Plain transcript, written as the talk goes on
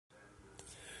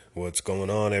What's going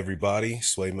on, everybody?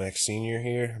 Sway Max Sr.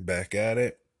 here, back at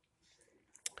it.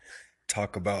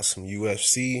 Talk about some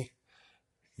UFC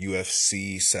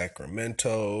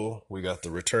Sacramento. We got the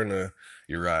return of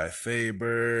Uriah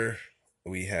Faber.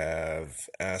 We have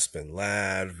Aspen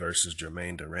Ladd versus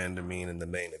Jermaine Durandamine in the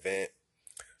main event.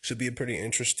 Should be a pretty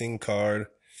interesting card.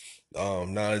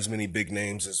 Not as many big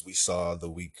names as we saw the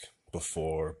week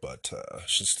before, but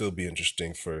should still be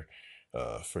interesting for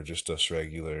just us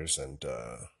regulars, and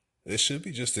it should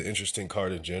be just an interesting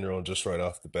card in general, just right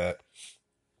off the bat.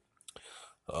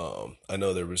 I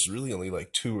know there was really only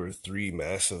like two or three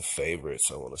massive favorites,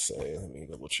 I want to say. Let me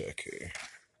double check here.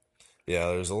 Yeah,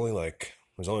 there's only like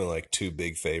two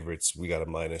big favorites. We got a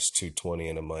minus 220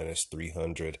 and a minus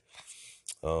 300.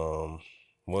 Um,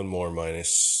 One more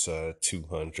minus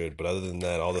 200, but other than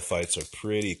that, all the fights are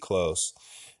pretty close.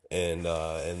 And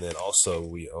then also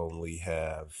we only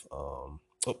have oh,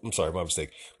 I'm sorry, my mistake.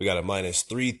 We got a minus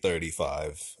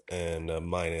 335 and a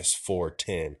minus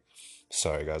 410.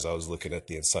 Sorry guys, I was looking at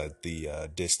the inside the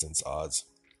distance odds.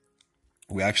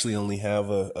 We actually only have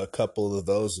a couple of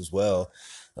those as well.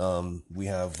 We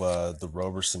have the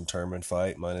Roberson Turman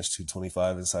fight minus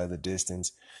 225 inside the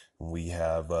distance. We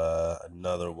have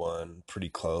another one pretty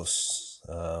close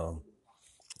to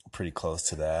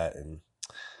that, and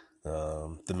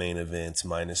the main event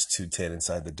minus 210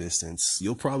 inside the distance.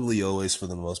 You'll probably always, for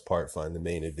the most part, find the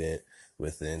main event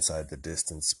with the inside the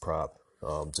distance prop,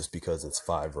 just because it's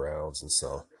 5 rounds, and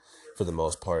so for the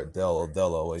most part, they'll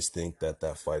always think that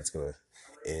that fight's gonna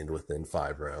end within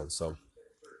 5 rounds. So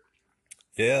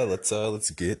yeah,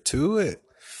 let's get to it.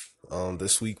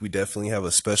 This week we definitely have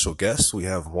a special guest. We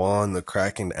have Juan the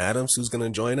Kraken Adams who's going to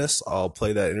join us. I'll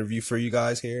play that interview for you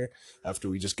guys here after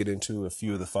we just get into a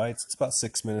few of the fights. It's about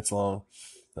 6 minutes long.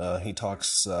 He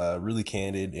talks really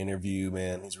candid interview,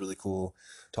 man. He's really cool.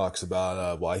 Talks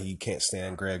about why he can't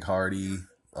stand Greg Hardy.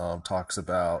 Talks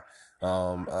about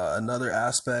another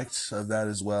aspect of that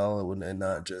as well, and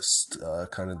not just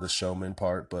kind of the showman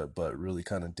part, but really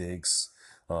kind of digs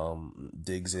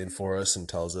in for us and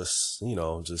tells us,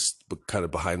 just kind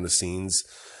of behind the scenes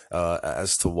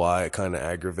as to why it kind of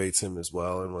aggravates him as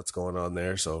well and what's going on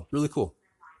there. So really cool.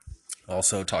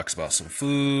 Also talks about some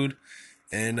food,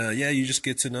 and yeah, you just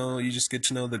get to know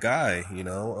the guy.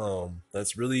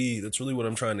 That's really what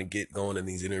I'm trying to get going in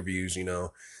these interviews.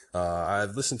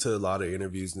 I've listened to a lot of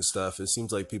interviews and stuff. It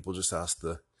seems like people just ask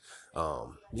the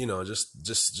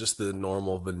just the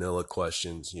normal vanilla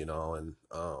questions, and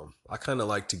I kind of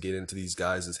like to get into these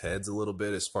guys' heads a little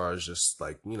bit as far as just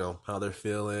like, how they're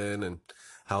feeling and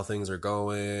how things are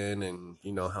going, and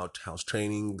how's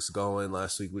training's going.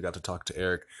 Last week we got to talk to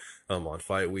Eric on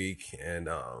fight week, and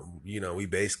we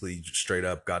basically straight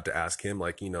up got to ask him,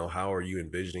 like, how are you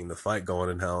envisioning the fight going,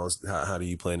 and how do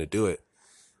you plan to do it?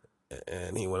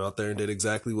 And he went out there and did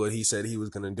exactly what he said he was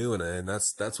going to do, and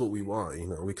that's what we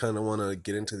want. We kind of want to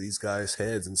get into these guys'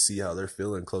 heads and see how they're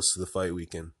feeling close to the fight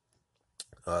weekend.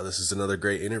 This is another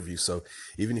great interview, so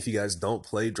even if you guys don't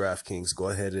play DraftKings, go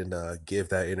ahead and give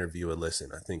that interview a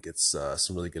listen. I think it's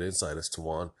some really good insight as to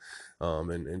Juan,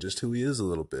 and just who he is a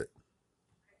little bit.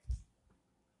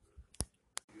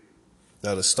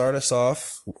 Now, to start us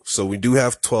off, so we do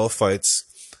have 12 fights.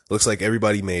 Looks like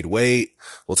everybody made weight.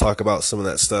 We'll talk about some of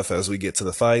that stuff as we get to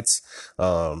the fights.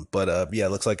 But yeah,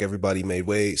 looks like everybody made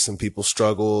weight. Some people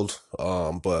struggled,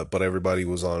 but everybody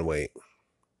was on weight.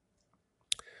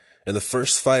 In the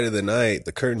first fight of the night,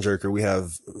 the curtain jerker, we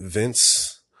have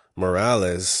Vince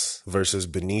Morales versus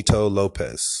Benito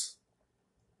Lopez.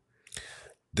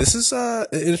 This is an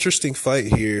interesting fight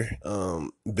here.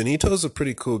 Benito's a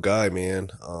pretty cool guy,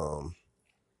 man.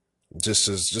 Just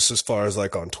as far as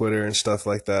like on Twitter and stuff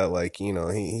like that, like,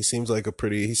 he seems like a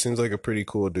pretty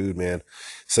cool dude, man.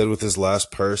 Said with his last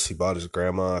purse he bought his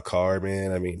grandma a car,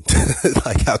 man. I mean,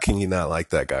 like, how can you not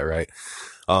like that guy, right?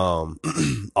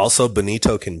 Also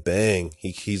Benito can bang.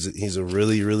 He's a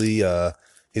really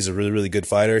good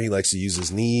fighter. He likes to use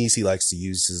his knees, he likes to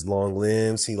use his long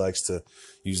limbs, he likes to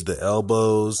use the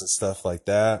elbows and stuff like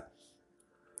that.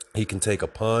 He can take a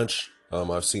punch.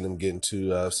 I've seen him get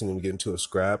into a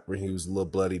scrap where he was a little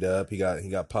bloodied up. He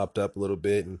got popped up a little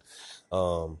bit, and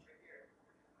um,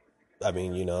 I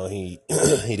mean, he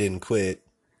he didn't quit.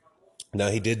 Now,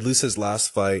 he did lose his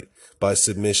last fight by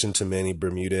submission to Manny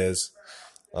Bermudez,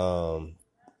 um,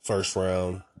 first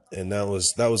round, and that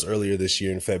was earlier this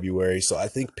year in February. So I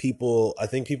think people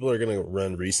are gonna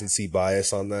run recency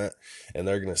bias on that, and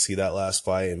they're gonna see that last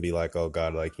fight and be like, oh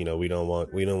God, like, we don't want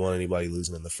anybody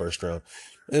losing in the first round.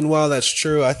 And while that's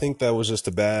true, I think that was just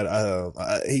a bad.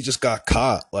 He just got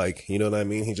caught, like, you know what I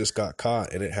mean. He just got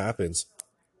caught, and it happens.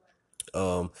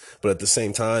 But at the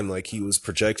same time, like, he was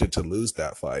projected to lose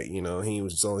that fight. You know, he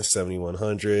was only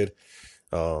 7,100.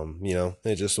 You know,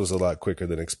 it just was a lot quicker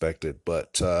than expected.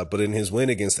 But in his win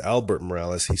against Albert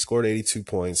Morales, he scored 82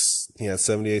 points. He had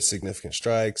 78 significant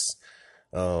strikes.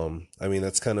 I mean,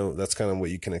 that's kind of what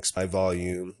you can expect. High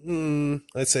volume.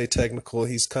 I'd say technical.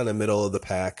 He's kind of middle of the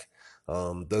pack.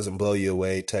 Doesn't blow you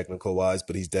away technical wise,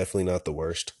 but he's definitely not the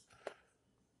worst.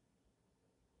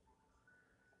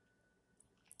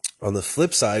 On the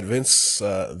flip side, Vince,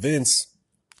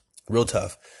 real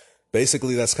tough.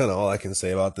 Basically, that's kind of all I can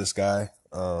say about this guy.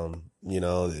 You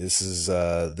know, this is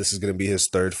going to be his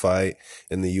third fight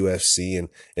in the UFC, and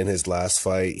in his last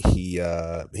fight, he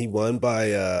won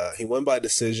by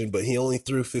decision, but he only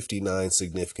threw 59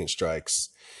 significant strikes.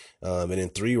 And in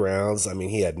 3 rounds, I mean,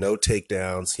 he had no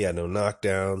takedowns, he had no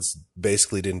knockdowns,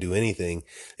 basically didn't do anything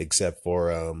except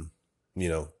for, you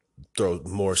know, throw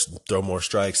more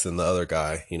strikes than the other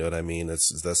guy. You know what I mean?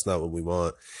 That's not what we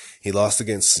want. He lost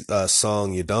against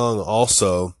Song Yadong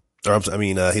also,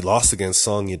 he lost against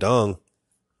Song Yadong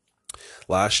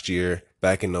last year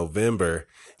back in November.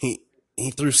 He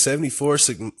threw 74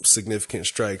 significant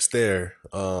strikes there.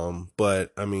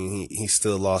 But I mean, he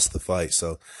still lost the fight.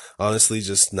 So honestly,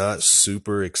 just not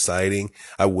super exciting.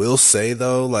 I will say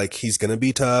though, like, he's going to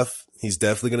be tough. He's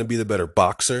definitely going to be the better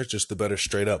boxer, just the better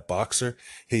straight up boxer.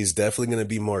 He's definitely going to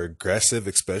be more aggressive,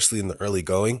 especially in the early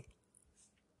going.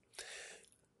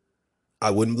 I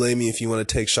wouldn't blame you if you want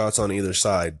to take shots on either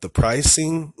side. The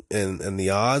pricing and the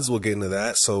odds, we'll get into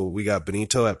that. So we got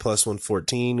Benito at plus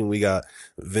 114, and we got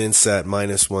Vince at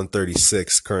minus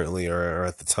 136 currently, or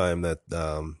at the time that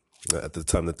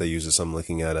they use this. I'm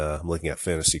looking at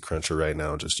Fantasy Cruncher right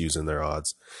now, just using their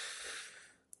odds.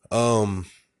 Um,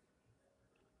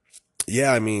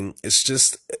 yeah, I mean, it's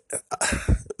just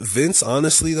Vince.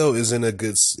 Honestly, though, he's in a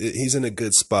good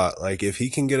spot. Like, if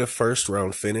he can get a first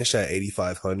round finish at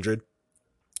 8,500.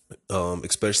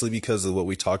 Especially because of what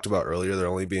we talked about earlier, there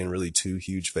only being really two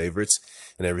huge favorites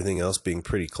and everything else being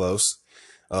pretty close.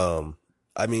 Um,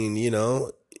 I mean, you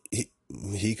know,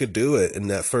 he could do it in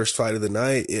that first fight of the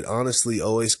night. It honestly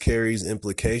always carries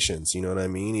implications. You know what I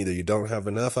mean? Either you don't have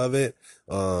enough of it,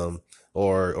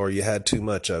 or you had too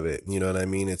much of it. You know what I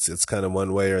mean? It's kind of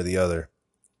one way or the other.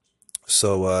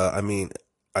 So, I mean,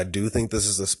 I do think this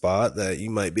is a spot that you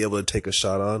might be able to take a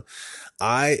shot on.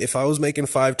 If I was making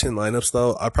 5-10 lineups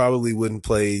though, I probably wouldn't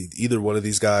play either one of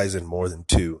these guys in more than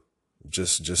two.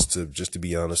 Just to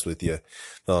be honest with you.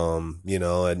 You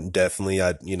know, and definitely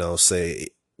I'd, say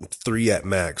three at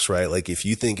max, right? Like, if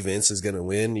you think Vince is going to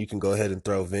win, you can go ahead and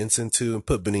throw Vince in two and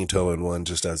put Benito in one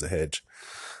just as a hedge.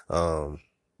 Um,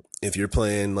 if you're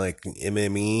playing like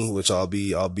MME, which I'll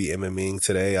be MMEing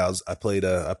today. I played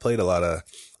a lot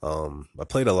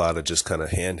of just kind of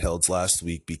handhelds last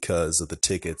week because of the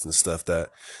tickets and stuff that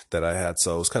I had.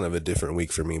 So it was kind of a different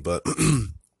week for me, but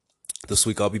this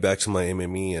week I'll be back to my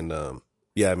MME, and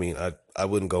yeah, I mean, I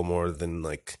wouldn't go more than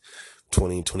like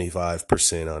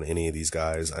 20-25% on any of these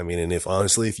guys. I mean, and if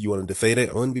you wanted to fade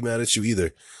it, I wouldn't be mad at you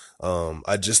either.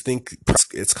 I just think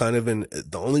it's kind of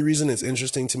the only reason it's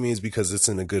interesting to me is because it's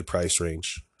in a good price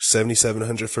range.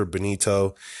 7,700 for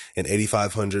Benito and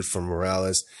 8,500 for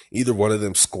Morales. Either one of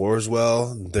them scores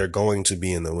well, they're going to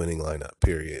be in the winning lineup,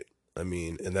 period. I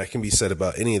mean, and that can be said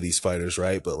about any of these fighters,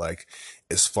 right? But like,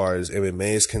 as far as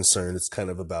MMA is concerned, it's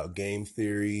kind of about game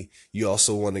theory. You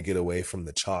also want to get away from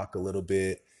the chalk a little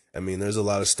bit. I mean, there's a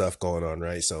lot of stuff going on,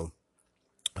 right? So,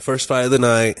 first fight of the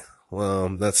night.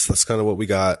 That's kind of what we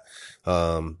got.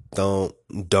 Don't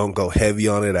go heavy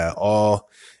on it at all.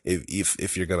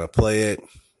 If you're gonna play it,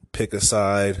 pick a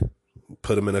side,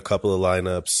 put them in a couple of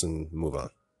lineups, and move on.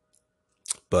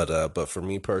 But for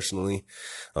me personally,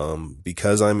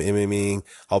 because I'm MMEing,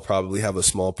 I'll probably have a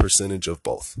small percentage of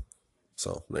both.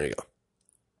 So there you go.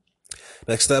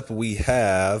 Next up, we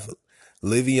have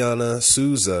Liviana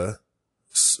Souza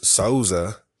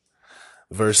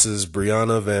versus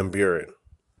Brianna Van Buren.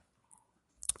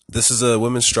 This is a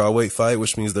women's strawweight fight,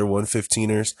 which means they're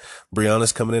 115ers.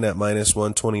 Brianna's coming in at minus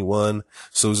 121.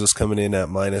 Souza's coming in at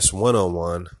minus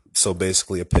 101. So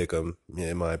basically a pick 'em,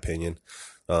 in my opinion.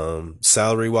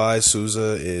 Salary wise,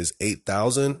 Souza is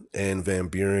 8,000 and Van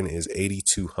Buren is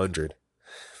 8,200.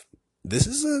 This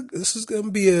is gonna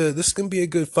be a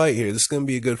good fight here. This is gonna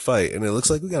be a good fight, and it looks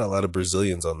like we got a lot of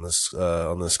Brazilians on this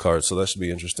card, so that should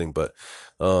be interesting. But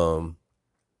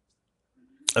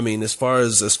I mean, as far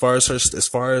as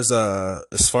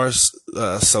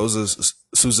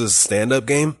Souza's stand up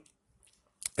game,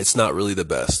 it's not really the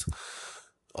best.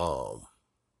 Um,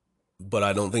 but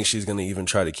I don't think she's going to even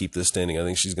try to keep this standing. I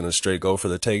think she's going to straight go for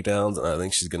the takedowns, and I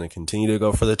think she's going to continue to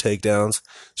go for the takedowns.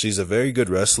 She's a very good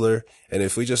wrestler, and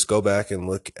if we just go back and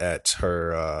look at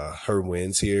her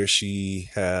wins here, she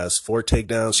has 4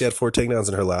 takedowns. She had 4 takedowns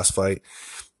in her last fight.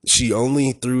 She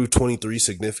only threw 23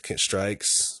 significant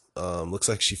strikes. Looks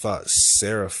like she fought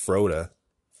Sarah Froda.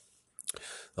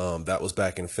 That was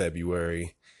back in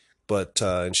February. But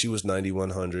and she was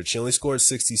 9,100. She only scored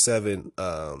 67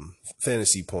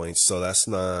 fantasy points, so that's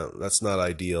not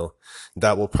ideal.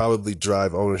 That will probably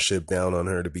drive ownership down on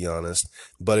her, to be honest.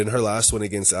 But in her last one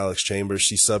against Alex Chambers,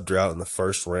 she subbed her out in the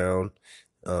first round.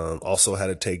 Also had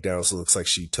a takedown, so it looks like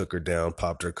she took her down,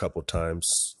 popped her a couple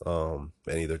times, and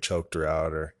either choked her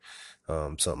out or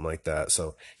something like that.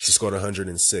 So she scored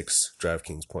 106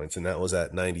 DraftKings points, and that was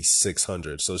at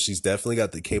 9,600. So she's definitely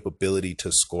got the capability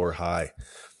to score high.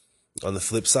 On the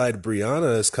flip side,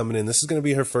 Brianna is coming in. This is going to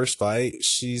be her first fight.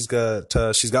 She's got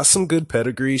some good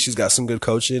pedigree. She's got some good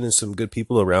coaching and some good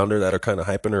people around her that are kind of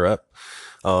hyping her up.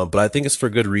 But I think it's for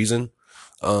good reason.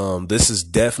 This is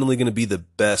definitely going to be the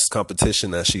best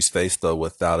competition that she's faced, though,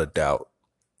 without a doubt.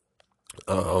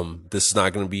 This is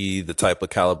not going to be the type of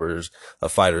calibers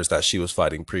of fighters that she was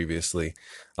fighting previously.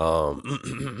 I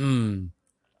mean,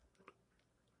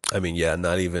 yeah,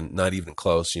 not even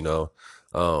close, you know.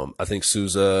 I think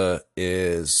Souza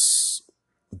is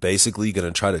basically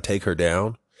going to try to take her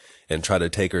down and try to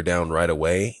take her down right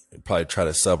away and probably try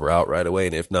to sub her out right away.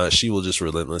 And if not, she will just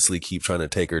relentlessly keep trying to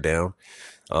take her down.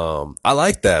 I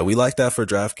like that. We like that for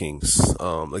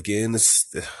DraftKings. Again,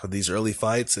 these early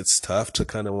fights, it's tough to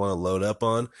kind of want to load up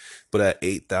on, but at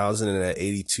 8,000 and at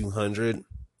 8,200,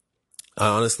 I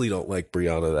honestly don't like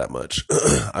Brianna that much.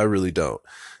 I really don't.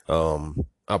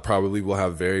 I probably will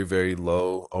have very, very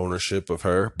low ownership of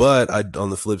her, but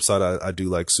on the flip side, I do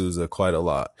like Souza quite a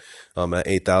lot. At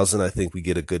 8,000, I think we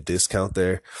get a good discount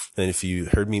there. And if you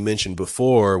heard me mention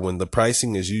before, when the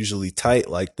pricing is usually tight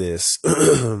like this,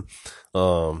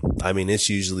 I mean, it's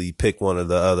usually pick one or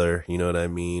the other, you know what I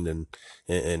mean?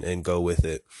 And go with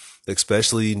it.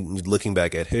 Especially looking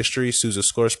back at history, Souza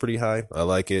scores pretty high. I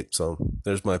like it. So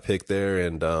there's my pick there.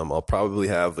 And, I'll probably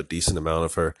have a decent amount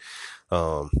of her.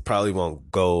 Probably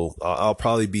won't go. I'll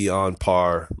probably be on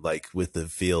par like with the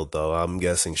field though. I'm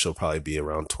guessing she'll probably be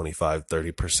around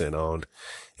 25-30% owned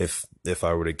if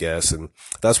I were to guess. And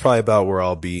that's probably about where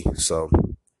I'll be. So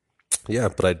yeah,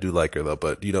 but I do like her though,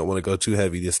 but you don't want to go too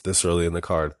heavy this early in the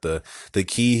card. The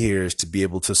key here is to be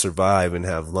able to survive and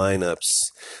have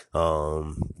lineups,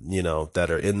 that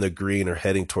are in the green or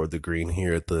heading toward the green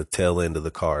here at the tail end of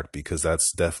the card, because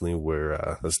that's definitely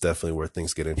where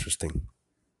things get interesting.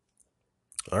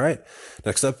 All right.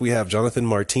 Next up, we have Jonathan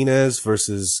Martinez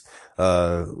versus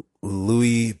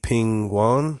Louis Ping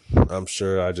Wan. I'm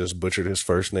sure I just butchered his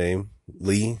first name.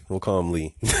 Lee. We'll call him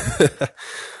Lee.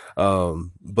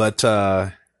 But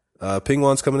Ping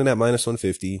Wan's coming in at minus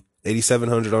 150,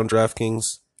 8,700 on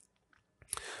DraftKings.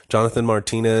 Jonathan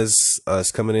Martinez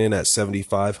is coming in at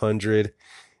 7,500.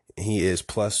 He is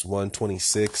plus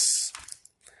 126.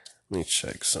 Let me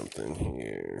check something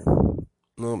here.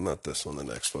 No, not this one. The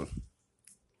next one.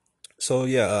 So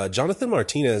yeah, Jonathan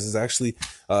Martinez is actually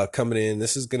coming in.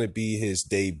 This is going to be his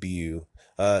debut.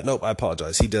 Nope, I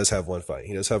apologize. He does have one fight.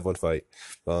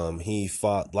 He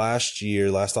fought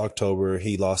last October.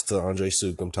 He lost to Andre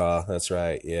Sukumta. That's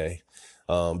right. Yeah.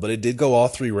 But it did go all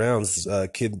 3 rounds.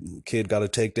 Kid got a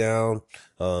takedown.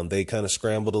 They kind of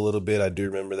scrambled a little bit. I do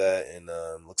remember that. And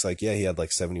looks like, yeah, he had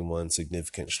like 71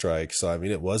 significant strikes. So, I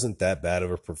mean, it wasn't that bad of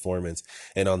a performance.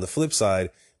 And on the flip side,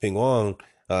 Ping Wong,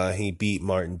 he beat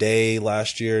Martin Day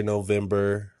last year in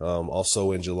November.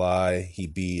 Also in July, he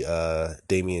beat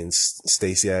Damian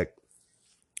Stasiak,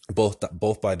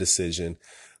 both by decision.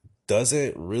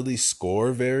 Doesn't really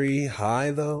score very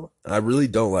high though. I really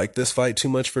don't like this fight too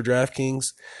much for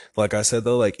DraftKings. Like I said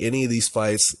though, like any of these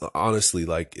fights, honestly,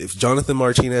 like if Jonathan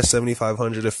Martinez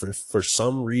 7,500, if for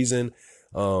some reason,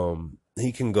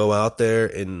 he can go out there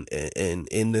and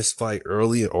in this fight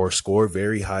early or score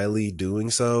very highly doing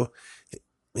so,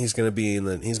 he's going to be in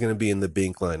the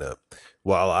Bink lineup.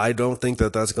 While I don't think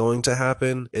that that's going to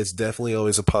happen, it's definitely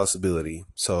always a possibility.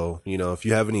 So, if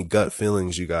you have any gut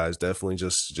feelings, you guys definitely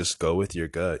just go with your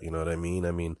gut. You know what I mean?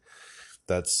 I mean,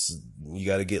 you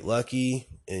got to get lucky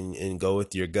and go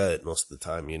with your gut most of the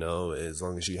time, as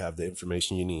long as you have the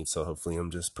information you need. So hopefully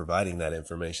I'm just providing that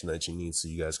information that you need so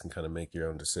you guys can kind of make your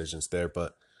own decisions there.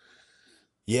 But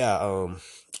yeah,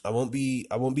 I won't be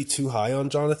too high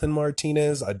on Jonathan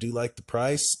Martinez. I do like the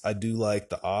price. I do like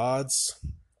the odds.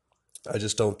 I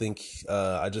just don't think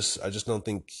I just don't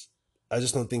think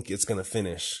it's gonna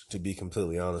finish, to be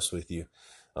completely honest with you.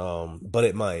 But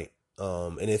it might.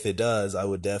 And if it does, I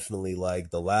would definitely like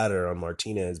the latter on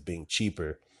Martinez being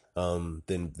cheaper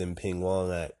than Ping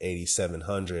Wong at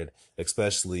 8,700,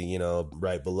 especially, you know,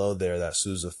 right below there, that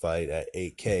Souza fight at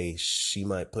 8K. She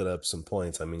might put up some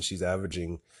points. I mean, she's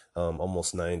averaging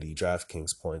almost 90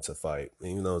 DraftKings points a fight.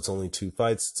 Even though it's only 2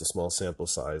 fights, it's a small sample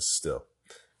size still.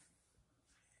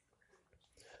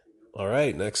 All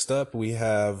right, next up we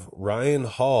have Ryan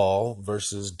Hall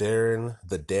versus Darren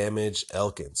the Damage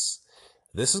Elkins.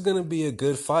 This is going to be a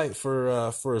good fight for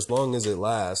as long as it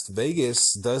lasts.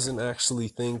 Vegas doesn't actually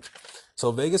think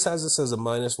so. Vegas has this as a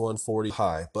 -140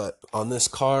 high, but on this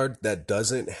card that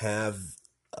doesn't have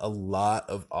a lot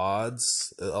of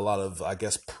odds, a lot of, I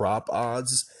guess, prop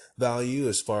odds value,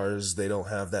 as far as they don't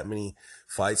have that many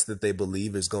fights that they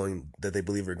believe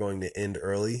are going to end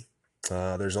early.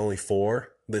 There's only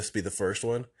 4. This be the first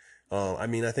one. I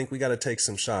mean, I think we got to take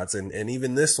some shots, and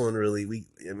even this one really,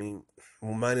 I mean,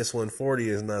 well, -140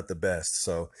 is not the best.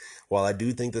 So while I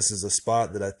do think this is a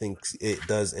spot that I think it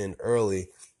does end early,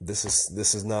 this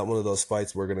is not one of those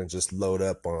fights we're gonna just load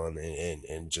up on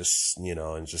and just, you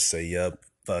know, and just say, yep,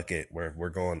 fuck it, we're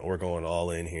going all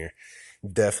in here.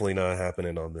 Definitely not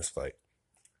happening on this fight.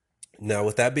 Now,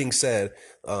 with that being said,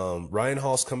 Ryan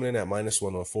Hall's coming in at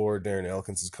 -104. Darren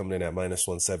Elkins is coming in at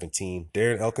 -117.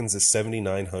 Darren Elkins is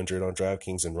 7,900 on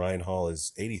DraftKings, and Ryan Hall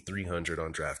is 8,300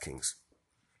 on DraftKings.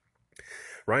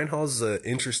 Ryan Hall's an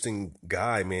interesting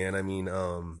guy, man. I mean,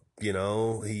 you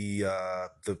know, he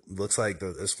looks like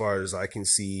as far as I can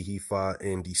see, he fought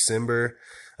in December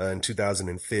in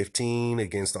 2015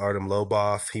 against Artem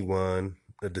Lobov. He won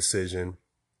a decision.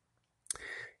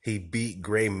 He beat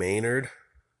Gray Maynard,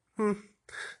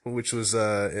 which was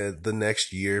the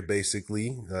next year, basically,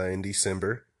 in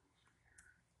December.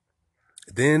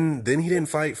 Then he didn't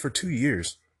fight for 2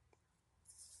 years,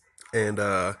 and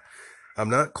I'm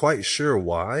not quite sure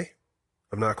why.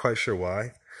 I'm not quite sure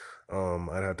why.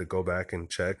 I'd have to go back and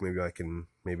check. Maybe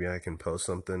I can post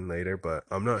something later, but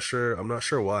I'm not sure. I'm not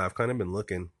sure why. I've kind of been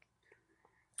looking.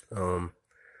 Um,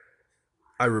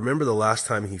 I remember the last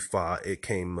time he fought, it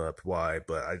came up why,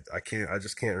 but I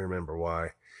just can't remember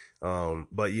why.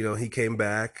 But you know, he came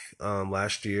back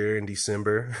last year in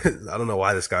December. I don't know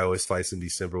why this guy always fights in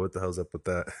December. What the hell's up with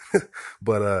that?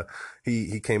 But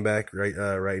he came back right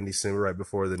in December, right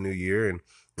before the new year, and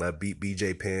beat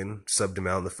BJ Penn, subbed him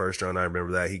out in the first round. I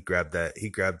remember that. He grabbed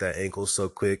that ankle so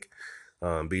quick.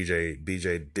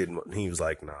 BJ didn't. He was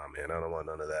like, nah, man, I don't want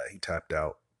none of that. He tapped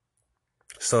out.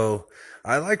 So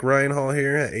I like Ryan Hall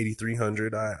here at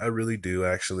 8,300. I really do,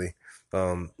 actually.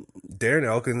 Um, Darren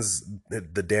Elkins,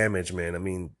 the damage, man. I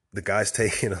mean, the guy's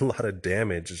taken a lot of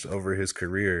damage over his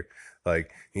career.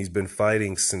 Like, he's been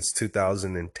fighting since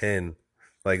 2010.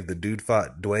 Like, the dude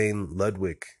fought Dwayne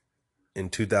Ludwig in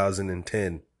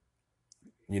 2010.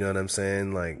 You know what I'm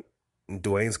saying? Like,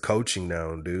 Dwayne's coaching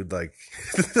now, dude. Like,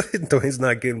 Dwayne's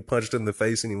not getting punched in the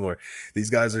face anymore. These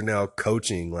guys are now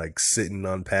coaching, like sitting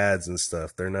on pads and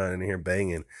stuff. They're not in here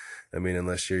banging. I mean,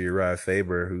 unless you're Uriah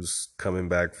Faber, who's coming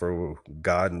back for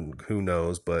God and who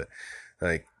knows. But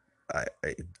like, I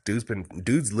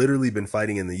dude's literally been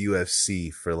fighting in the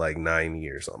UFC for like 9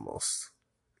 years almost.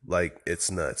 Like,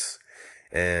 it's nuts.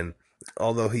 And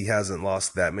although he hasn't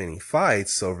lost that many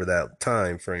fights over that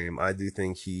time frame, I do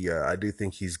think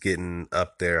he's getting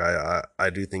up there. I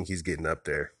do think he's getting up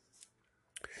there.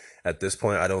 At this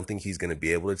point, I don't think he's going to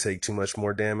be able to take too much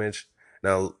more damage.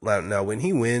 Now, when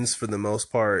he wins, for the most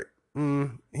part,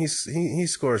 he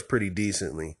scores pretty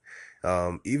decently.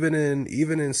 Even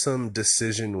in some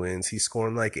decision wins, he's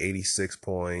scoring like 86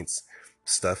 points,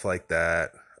 stuff like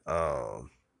that.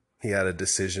 He had a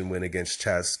decision win against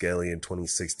Chad Skelly in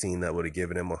 2016 that would have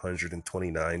given him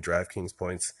 129 DraftKings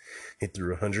points. He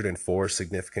threw 104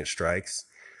 significant strikes,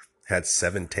 had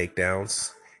 7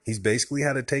 takedowns. He's basically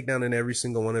had a takedown in every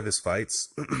single one of his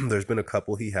fights. There's been a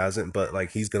couple he hasn't, but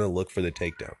like, he's gonna look for the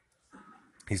takedown.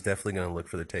 He's definitely gonna look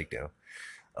for the takedown.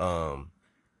 Um,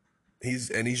 he's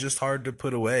just hard to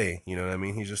put away. You know what I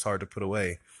mean? He's just hard to put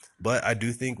away. But I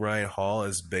do think Ryan Hall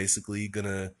is basically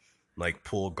gonna like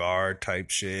pull guard type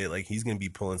shit. Like, he's gonna be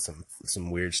pulling some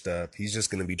weird stuff. He's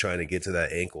just gonna be trying to get to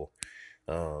that ankle.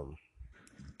 Um,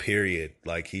 Period.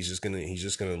 Like, he's just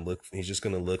gonna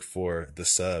look for the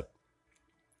sub.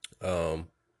 Um,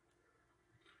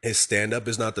 his stand up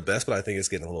is not the best, but I think it's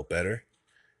getting a little better.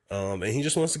 And he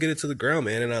just wants to get it to the ground,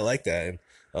 man, and I like that.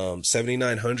 And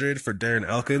 7,900 for Darren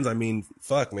Elkins. I mean,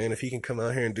 fuck, man, if he can come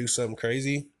out here and do something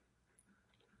crazy,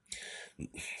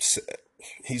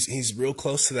 he's real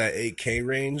close to that 8K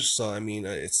range. So I mean,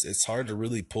 it's hard to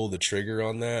really pull the trigger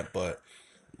on that, but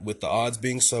with the odds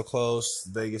being so close,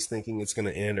 Vegas thinking it's going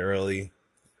to end early.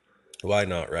 Why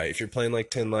not, right? If you're playing like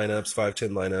 10 lineups, 5, 10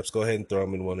 lineups, go ahead and throw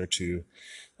him in one or two.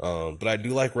 But I do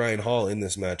like Ryan Hall in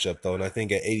this matchup though, and I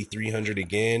think at 8,300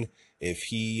 again, if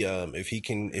he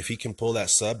can pull that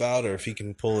sub out, or if he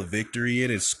can pull a victory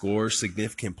in and score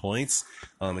significant points,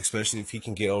 especially if he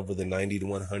can get over the 90 to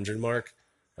 100 mark,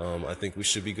 I think we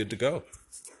should be good to go.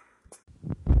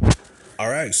 All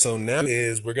right, so now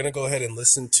is we're gonna go ahead and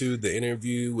listen to the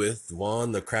interview with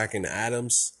Juan the Kraken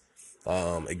Adams.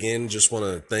 Again, just want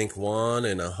to thank Juan,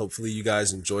 and hopefully you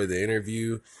guys enjoy the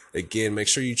interview. Again, make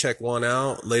sure you check Juan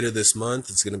out later this month.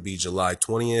 It's going to be July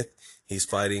 20th. He's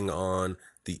fighting on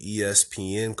the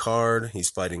ESPN card. He's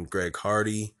fighting Greg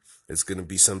Hardy. It's going to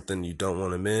be something you don't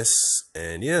want to miss.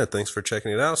 And yeah, thanks for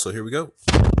checking it out. So here we go.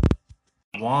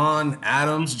 Juan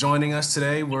Adams joining us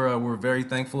today. We're very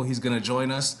thankful he's going to join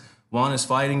us. Juan is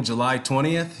fighting July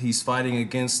 20th. He's fighting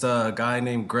against a guy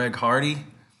named Greg Hardy.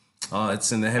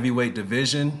 It's in the heavyweight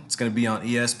division. It's going to be on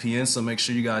ESPN, so make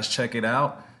sure you guys check it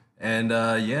out. And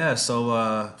yeah,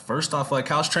 so first off, like,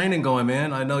 how's training going,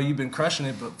 man? I know you've been crushing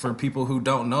it, but for people who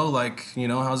don't know, like,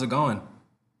 how's it going?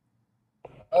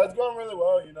 It's going really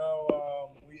well.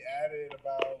 We added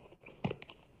about,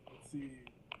 let's see,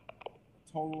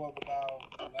 a total of about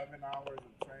 11 hours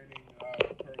of training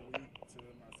per week to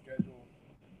my schedule,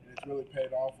 and it's really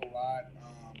paid off a lot.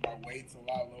 My weight's a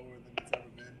lot lower than it's ever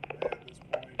been at this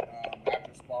point.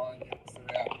 After sparring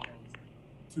yesterday, I think I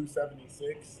was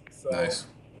 276. So, Nice.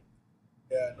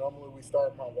 yeah, normally we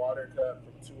start my water cut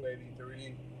from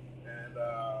 283, and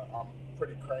I'm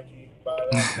pretty cranky by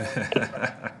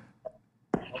that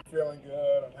point. I'm feeling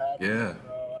good. I'm happy. Yeah.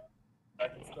 I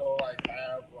can still like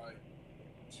have like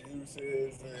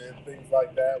juices and things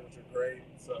like that, which are great.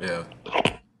 So Yeah.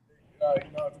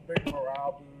 it's a big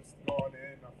morale boost going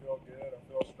in. I feel good. I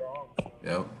feel strong.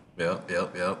 So. Yep.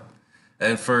 Yep.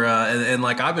 And for and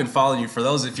like I've been following you. For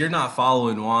those, if you're not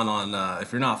following Juan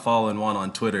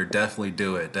on Twitter, definitely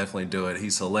do it. Definitely do it.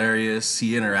 He's hilarious.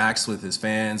 He interacts with his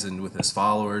fans and with his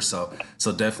followers. So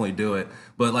definitely do it.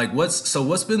 But like,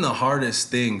 what's been the hardest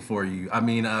thing for you? I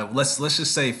mean, let's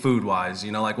just say food wise.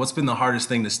 Like, what's been the hardest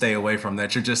thing to stay away from,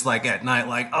 that you're just like at night,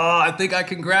 like, oh, I think I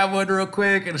can grab one real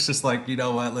quick, and it's just like, you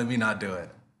know what? Let me not do it.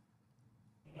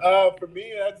 For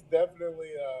me, that's definitely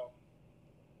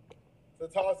the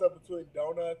toss up between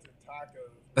donuts and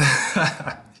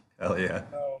tacos. Hell yeah.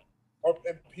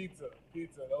 And pizza.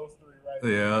 Those three right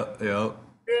Yeah. there. Yeah.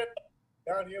 Yeah,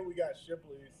 down here we got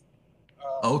Shipley's.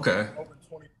 Okay. Open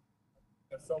 20.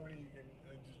 There's so many you can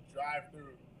just drive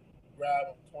through, grab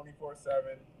them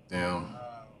 24/7. Damn.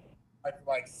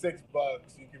 Like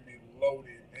 $6, you can be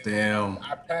loaded. And Damn.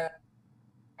 I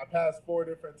passed 4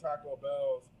 different Taco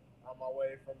Bells on my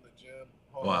way from the gym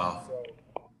home. Wow. So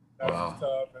that's Wow.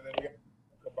 tough. And then we got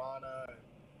Cabana and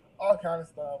all kind of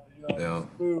stuff. Yeah.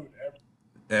 Just food.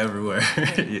 Everywhere.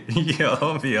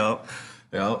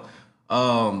 Yup.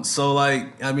 So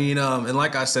like, I mean, and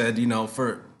like I said,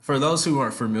 for those who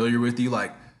aren't familiar with you,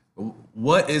 like,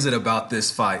 what is it about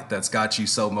this fight that's got you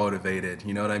so motivated?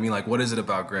 You know what I mean? Like, what is it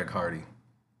about Greg Hardy?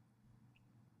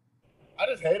 I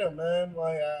just hate him, man.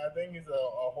 Like, I think he's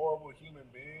a horrible human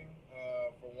being,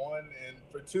 for one. And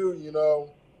for two,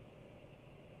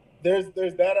 there's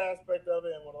that aspect of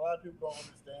it. And what a lot of people don't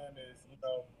understand is,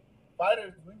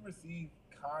 fighters, we receive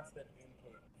constant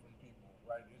input from people,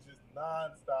 right? It's just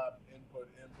nonstop input.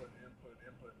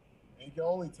 And you can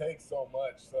only take so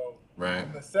much. So, Right.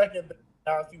 from the second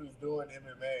that he was doing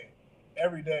MMA,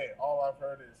 every day, all I've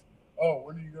heard is, oh,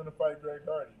 when are you going to fight Greg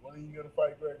Hardy? When are you going to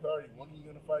fight Greg Hardy? When are you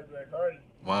going to fight Greg Hardy?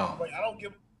 Wow. Like, I don't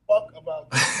give a fuck about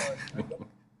Greg Hardy.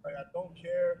 I don't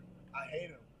care. I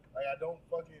hate him. Like, I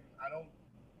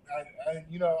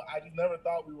just never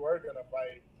thought we were going to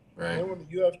fight. Right. And then when the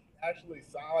UFC actually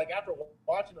saw, like, after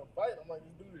watching him fight, I'm like,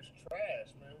 this dude is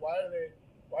trash, man. Why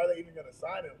are they even going to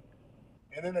sign him?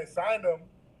 And then they signed him,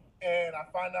 and I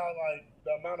find out, like,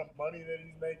 the amount of money that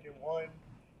he's making, one,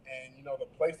 and, the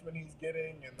placement he's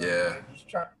getting, and Yeah. they're just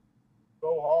trying to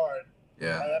go hard.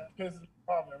 Yeah. Like, that pisses me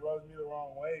off and rubs me the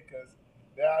wrong way, because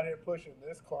they're out here pushing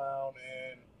this clown,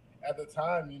 and at the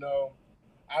time,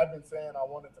 I've been saying I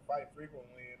wanted to fight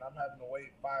frequently, and I'm having to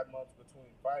wait 5 months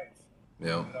between fights.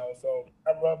 Yeah. So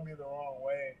that rubbed me the wrong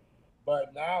way.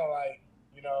 But now, like,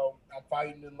 I'm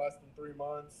fighting in less than 3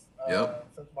 months Yep.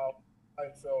 since my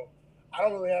fight, so I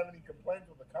don't really have any complaints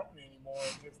with the company anymore.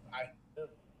 It's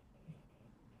just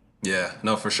Yeah,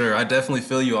 no, for sure. I definitely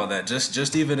feel you on that.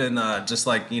 Just even in just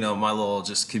like, my little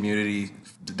just community,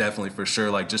 definitely for sure.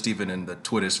 Like, just even in the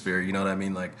Twitter sphere, you know what I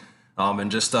mean? Like,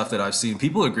 and just stuff that I've seen.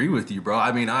 People agree with you, bro.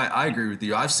 I mean, I agree with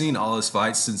you. I've seen all his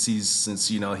fights since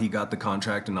he got the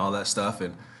contract and all that stuff.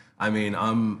 And I mean,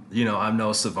 I'm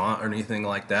no savant or anything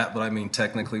like that, but I mean,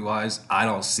 technically wise, I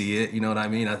don't see it. You know what I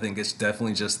mean? I think it's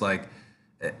definitely just like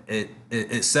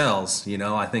it sells.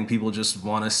 I think people just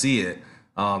want to see it.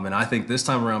 And I think this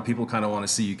time around, people kind of want to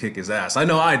see you kick his ass. I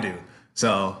know I do.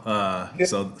 So, Yeah.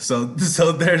 so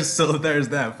there's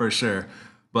that for sure.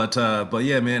 But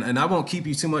yeah, man, and I won't keep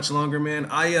you too much longer, man.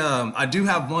 I do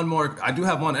have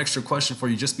one extra question for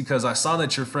you, just because I saw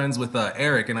that you're friends with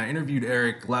Eric, and I interviewed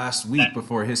Eric last week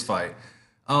before his fight.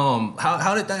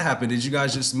 How did that happen? Did you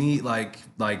guys just meet like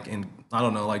in, I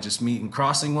don't know, like just meet in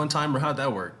crossing one time, or how'd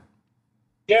that work?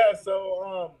 Yeah,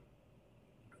 so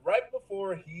right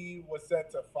before he was set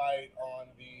to fight on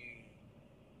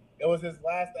it was his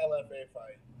last LFA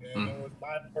fight, and Mm, it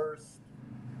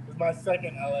was my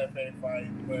second LFA fight,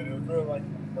 but it was really like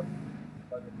my first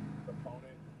like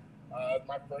opponent. It was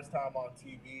my first time on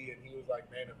TV, and he was like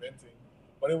main eventing,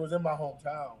 but it was in my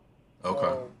hometown, okay.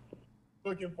 so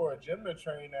looking for a gym to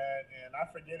train at, and I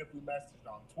forget if we messaged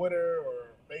on Twitter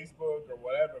or Facebook or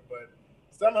whatever, but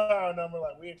somehow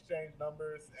we exchanged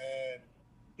numbers, and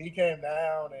he came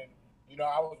down, and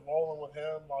I was rolling with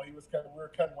him while we were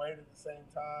cutting weight at the same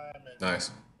time, and Nice.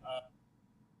 uh,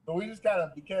 so we just kind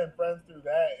of became friends through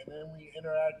that, and then we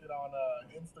interacted on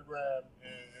Instagram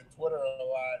and Twitter a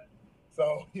lot.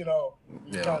 So we just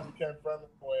Yeah. kind of became friends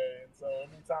that way, and so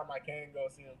anytime I can go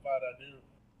see him fight, I do.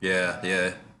 Yeah. Um,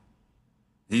 Yeah.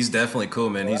 He's definitely cool,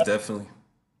 man. so He's that's definitely.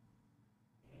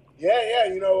 Yeah,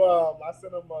 yeah. I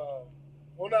sent him.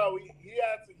 Well, no, he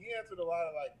answered a lot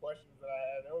of like questions that I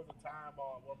had. There was a time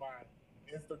where my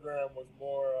Instagram was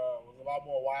a lot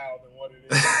more wild than what it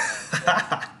is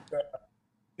now. So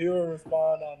he would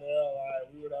respond on there.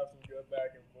 Like we would have some good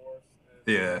back and forth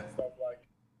Yeah. and stuff like.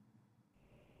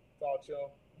 It's all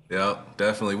chill. Yep,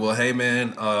 definitely. Well, hey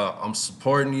man, I'm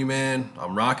supporting you, man.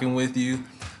 I'm rocking with you.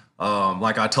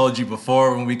 Like I told you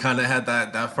before when we kind of had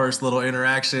that first little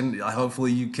interaction,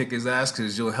 hopefully you kick his ass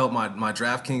because you'll help my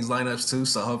DraftKings lineups too.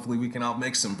 So hopefully we can all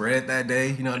make some bread that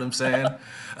day. You know what I'm saying?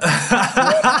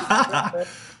 Yeah.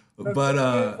 The But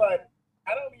thing is,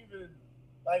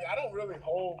 like, I don't really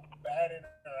hold bad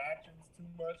interactions too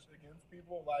much against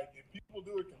people. Like, if people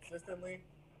do it consistently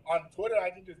on Twitter, I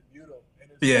can just mute them, and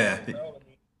it's funny yeah, as hell to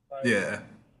me. Like, yeah,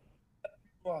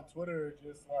 people on Twitter are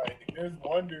just like, there's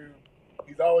one dude,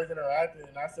 he's always interacting,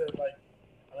 and I said like,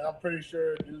 I'm pretty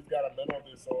sure dude's got a mental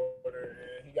disorder,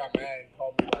 and he got mad and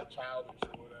called me like childish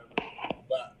or whatever.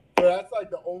 But so that's like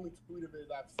the only tweet of his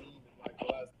I've seen in like the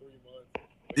last 3 months.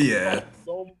 And he's yeah, talking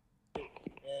so much shit.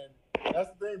 And that's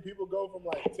the thing, people go from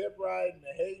like tip riding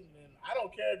to hating, and I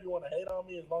don't care if you want to hate on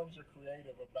me as long as you're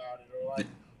creative about it, or like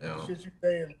the yeah, shit you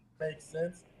say makes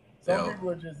sense. Some yeah. people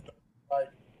are just like,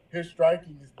 his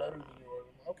striking is better than yours.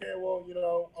 Okay, well,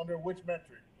 under which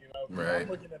metric? Because I'm Right,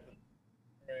 looking at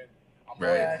and I'm more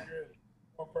right. accurate,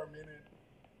 more per minute,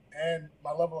 and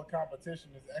my level of competition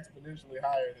is exponentially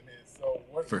higher than his. So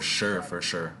For what are you sure, trying to for do?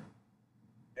 sure.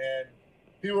 And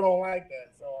people don't like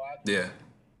that. So Yeah,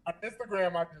 on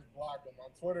Instagram I can just block them. On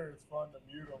Twitter it's fun to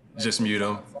mute them because I just can just mute tell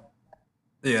him. myself.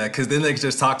 Yeah, because then they can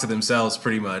just talk to themselves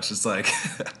pretty much. It's like,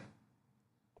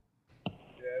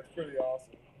 Yeah, it's pretty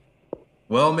awesome.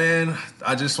 well, man,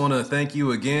 I just want to thank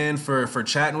you again for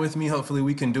chatting with me. Hopefully,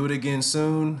 we can do it again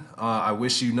soon. I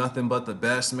wish you nothing but the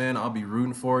best, man. I'll be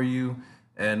rooting for you.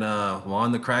 And well,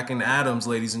 on the Kraken Adams,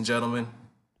 ladies and gentlemen.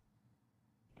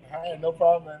 All right, no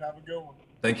problem, man. Have a good one.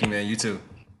 Thank you, man. You too.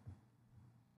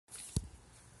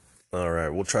 All right,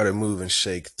 we'll try to move and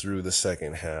shake through the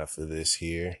second half of this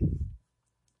here.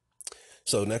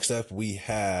 So next up, we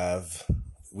have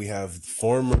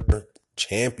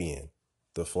champion,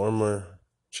 the former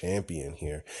champion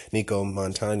here, Nico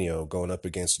Montano, going up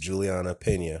against Juliana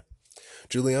Pena.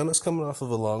 Juliana's coming off of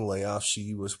a long layoff.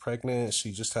 She was pregnant.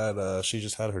 She just had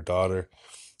her daughter.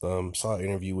 Saw an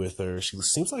interview with her. She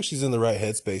seems like she's in the right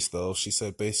headspace though. She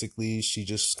said basically she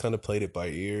just kind of played it by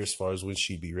ear as far as when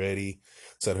she'd be ready.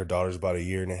 Said her daughter's about a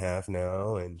year and a half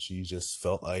now, and she just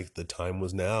felt like the time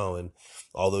was now. And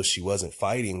although she wasn't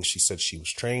fighting, she said she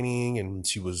was training and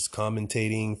she was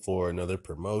commentating for another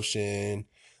promotion.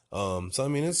 So I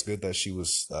mean, it's good that she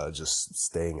was just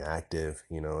staying active.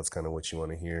 It's kind of what you want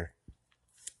to hear.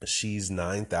 She's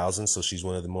 9,000, so she's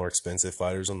one of the more expensive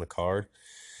fighters on the card,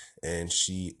 and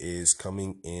she is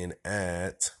coming in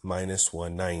at minus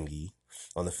 190.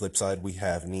 On the flip side, we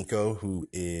have Nico, who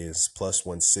is plus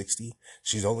 160.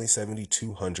 She's only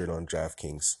 7,200 on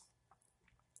DraftKings.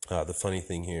 The funny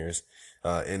thing here is,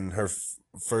 in her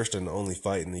first and only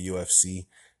fight in the UFC,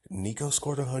 Nico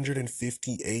scored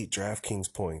 158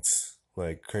 DraftKings points.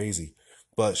 Like crazy.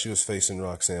 but she was facing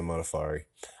Roxanne Modafferi.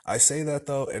 I say that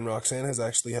though, and Roxanne has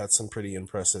actually had some pretty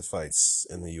impressive fights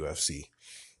in the UFC.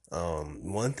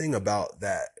 One thing about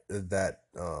that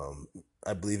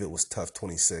I believe it was Tough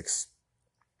 26.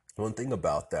 One thing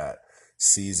about that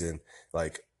season,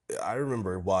 like I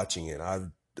remember watching it.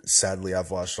 I've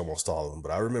watched almost all of them,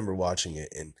 but I remember watching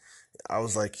it, and I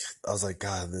was like,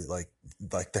 God,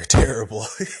 like they're terrible.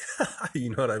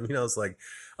 You know what I mean? I was like,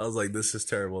 this is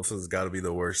terrible. This has got to be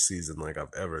the worst season like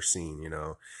I've ever seen. You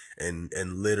know, and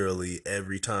literally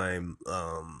every time,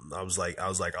 I was like,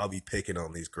 I'll be picking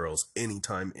on these girls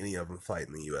anytime any of them fight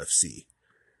in the UFC.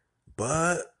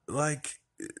 But like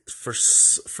for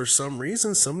some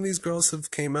reason, some of these girls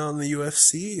have came out in the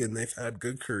UFC and they've had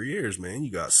good careers. Man,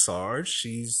 you got Sarge,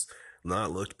 she's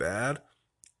not looked bad.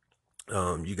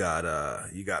 You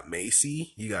got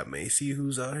Macy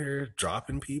who's out here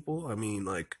dropping people. I mean,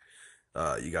 like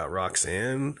you got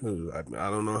Roxanne, who I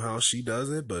don't know how she does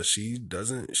it, but she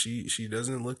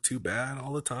doesn't look too bad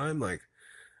all the time. Like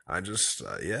I just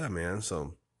yeah, man.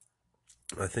 So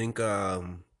I think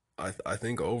I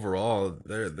think overall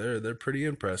they're pretty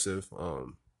impressive.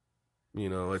 You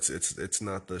know, it's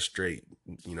not the straight,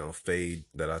 you know, fade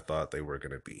that I thought they were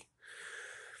gonna be.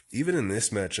 Even in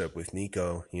this matchup with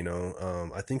Nico, you know,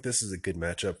 I think this is a good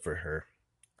matchup for her.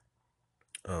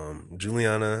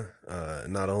 Juliana,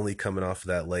 not only coming off of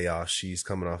that layoff, she's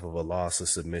coming off of a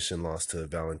submission loss to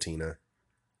Valentina.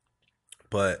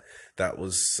 But that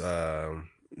was,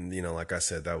 you know, like I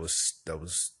said, that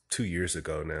was 2 years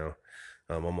ago now,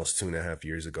 almost 2.5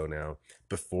 years ago now.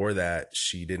 Before that,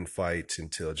 she didn't fight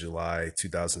until July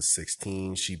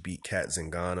 2016. She beat Kat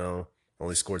Zingano,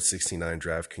 only scored 69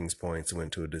 DraftKings points,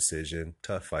 went to a decision.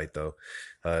 Tough fight though.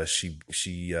 She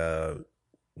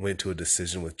went to a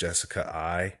decision with Jessica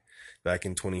I back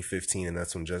in 2015, and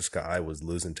that's when Jessica I was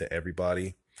losing to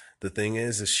everybody. The thing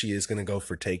is she is going to go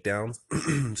for takedowns,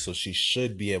 so she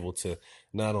should be able to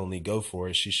not only go for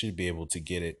it, she should be able to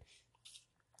get it.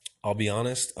 I'll be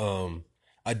honest.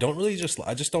 I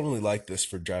just don't really like this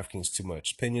for DraftKings too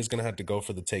much. Pena's gonna have to go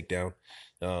for the takedown.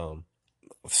 Um,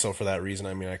 so for that reason,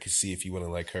 I mean, I could see if you want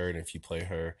to like her and if you play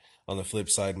her. On the flip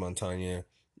side, Montana,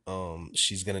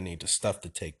 she's gonna need to stuff the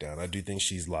takedown. I do think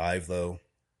she's live though,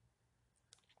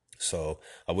 so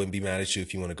I wouldn't be mad at you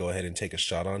if you want to go ahead and take a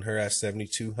shot on her at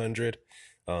 7,200.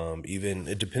 Even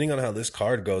depending on how this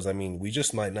card goes, I mean, we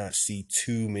just might not see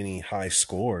too many high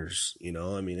scores. You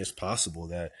know, I mean, it's possible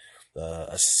that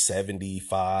a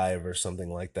 75 or something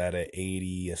like that at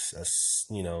 80,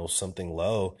 you know, something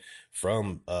low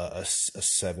from a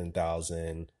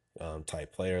 7,000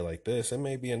 type player like this, it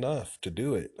may be enough to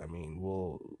do it. I mean,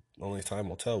 only time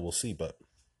will tell. We'll see, but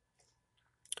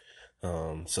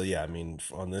so yeah, I mean,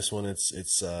 on this one,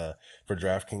 it's for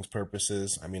DraftKings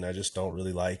purposes. I mean, I just don't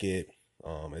really like it.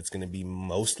 It's gonna be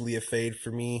mostly a fade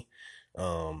for me.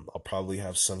 I'll probably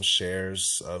have some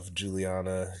shares of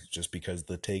Juliana just because of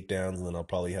the takedowns, and then I'll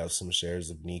probably have some shares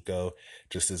of Nico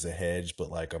just as a hedge. But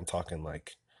like, I'm talking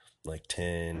like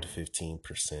 10 to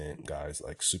 15%, guys,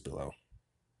 like super low.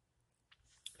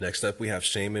 Next up, we have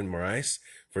Shaman Moraes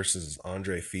versus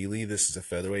Andre Fili. This is a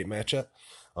featherweight matchup.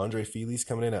 Andre Fili's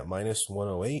coming in at minus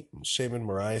 108. Shaman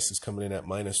Moraes is coming in at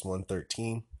minus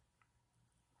 113.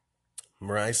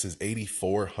 Moraes is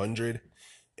 8,400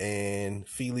 and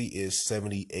Fili is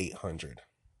 7,800.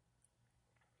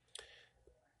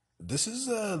 This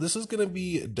is gonna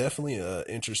be definitely an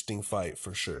interesting fight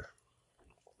for sure.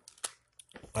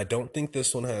 I don't think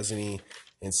this one has any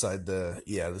this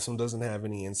one doesn't have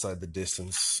any inside the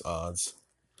distance odds,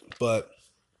 but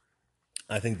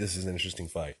I think this is an interesting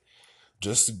fight.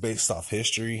 Just based off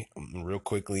history, real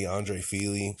quickly, Andre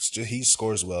Fili, he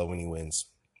scores well when he wins.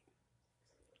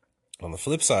 On the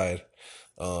flip side,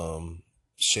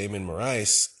 Shaman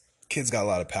Moraes, kid's got a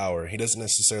lot of power. He doesn't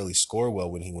necessarily score well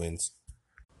when he wins.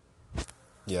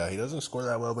 Yeah, he doesn't score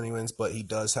that well when he wins, but he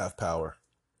does have power.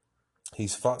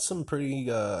 He's fought some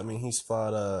pretty. I mean, he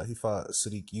fought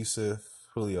Sadiq Youssef,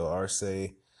 Julio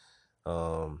Arce,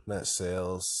 Matt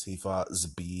Sales. He fought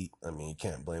Zabit. I mean, you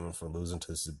can't blame him for losing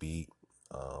to Zabit.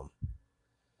 Um,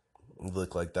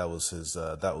 looked like that was his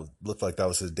looked like that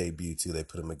was his debut too. They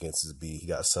put him against his B. He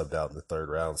got subbed out in the third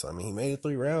round. So I mean, he made it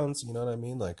 3 rounds. You know what I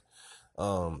mean? Like,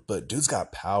 but dude's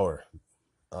got power.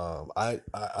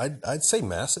 I'd say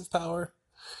massive power.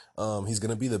 He's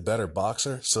gonna be the better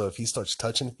boxer. So if he starts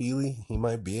touching Fili, he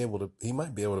might be able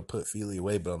to put Fili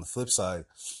away. But on the flip side,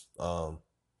 um,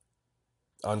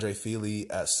 Andre Fili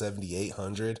at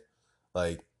 7,800,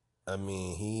 like, I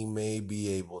mean, he may be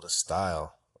able to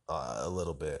style a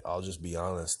little bit. I'll just be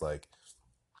honest. Like,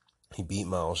 he beat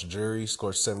Miles Jury,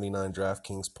 scored 79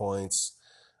 DraftKings points.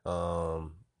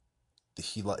 Um,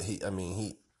 he I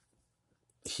mean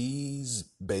he's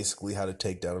basically had a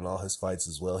takedown in all his fights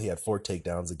as well. He had 4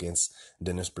 takedowns against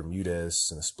Dennis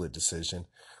Bermudez in a split decision.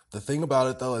 The thing about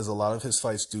it though is a lot of his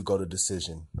fights do go to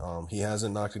decision. He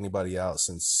hasn't knocked anybody out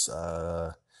since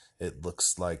it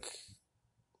looks like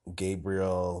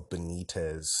Gabriel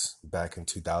Benitez back in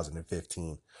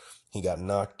 2015. He got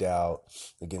knocked out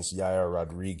against Yair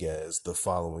Rodriguez the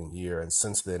following year, and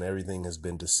since then everything has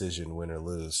been decision, win or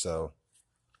lose. So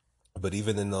but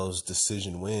even in those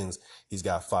decision wins, he's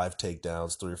got 5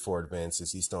 takedowns, 3 or 4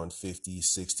 advances. He's throwing 50,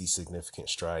 60 significant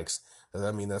strikes.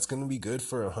 I mean, that's going to be good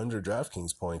for 100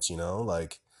 DraftKings points, you know?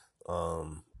 Like,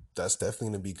 um, that's definitely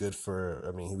going to be good for,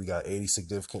 I mean, we got 80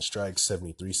 significant strikes,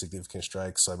 73 significant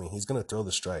strikes. So, I mean, he's going to throw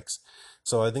the strikes.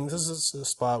 So I think this is a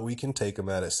spot we can take him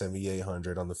at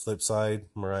 7,800. On the flip side,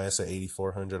 Marias at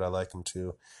 8,400. I like him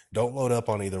too. Don't load up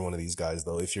on either one of these guys,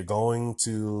 though. If you're going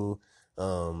to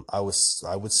I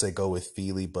would say go with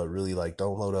Feely, but really like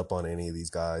don't load up on any of these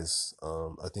guys.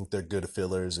 I think they're good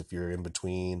fillers if you're in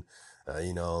between,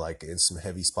 like in some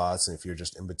heavy spots, and if you're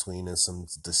just in between in some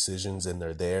decisions and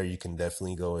they're there, you can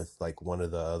definitely go with like one or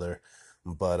the other.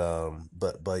 But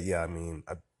yeah, I mean,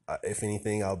 if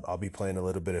anything, I'll be playing a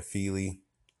little bit of Feely,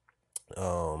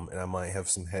 and I might have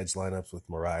some hedge lineups with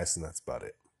Marias, and that's about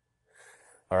it.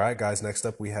 All right, guys, next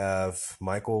up we have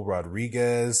Michael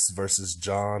Rodriguez versus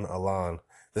John Alon.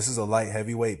 This is a light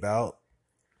heavyweight bout.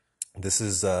 This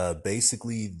is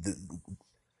basically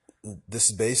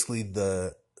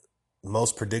the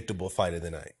most predictable fight of the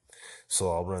night.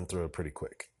 So I'll run through it pretty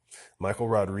quick. Michael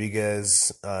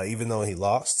Rodriguez, even though he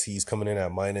lost, he's coming in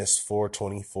at minus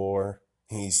 424.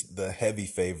 He's the heavy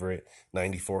favorite.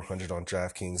 9,400 on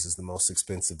DraftKings is the most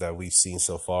expensive that we've seen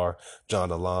so far.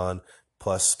 John Alon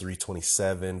plus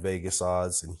 327 Vegas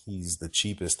odds, and he's the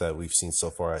cheapest that we've seen so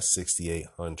far at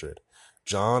 6,800.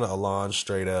 John Alon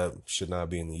straight up should not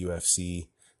be in the UFC.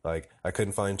 Like, I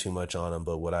couldn't find too much on him,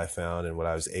 but what I found and what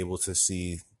I was able to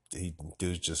see, he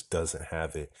dude just doesn't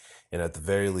have it. And at the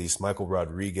very least, Michael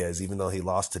Rodriguez, even though he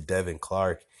lost to Devin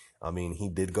Clark, I mean, he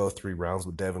did go 3 rounds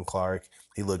with Devin Clark.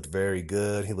 He looked very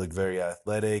good. He looked very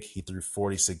athletic. He threw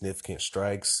 40 significant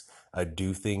strikes. I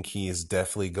do think he is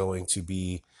definitely going to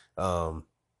be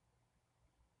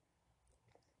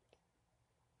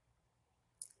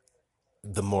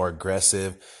the more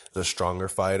aggressive, the stronger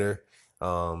fighter.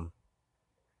 Um,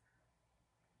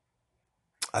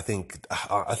 I think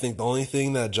the only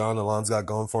thing that John Alon's got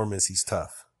going for him is he's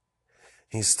tough.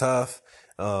 He's tough.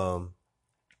 Um,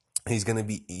 he's gonna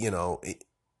be,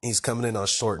 he's coming in on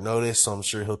short notice, so I'm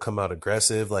sure he'll come out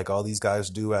aggressive like all these guys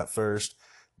do at first.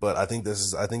 But I think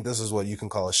this is what you can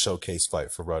call a showcase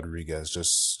fight for Rodriguez.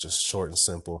 Just short and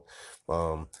simple.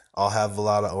 I'll have a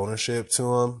lot of ownership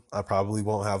to him. I probably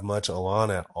won't have much Alon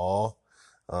at all.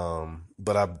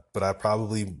 But I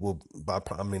probably will.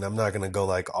 I mean, I'm not gonna go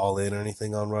like all in or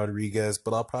anything on Rodriguez,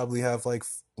 but I'll probably have like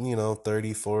 30,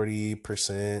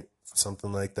 40%,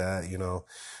 something like that.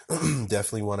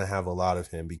 Definitely want to have a lot of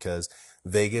him because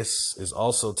Vegas is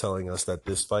also telling us that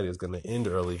this fight is going to end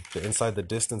early. The inside the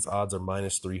distance odds are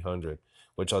minus 300,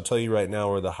 which I'll tell you right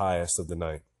now are the highest of the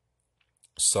night.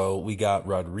 So we got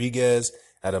Rodriguez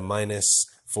at a minus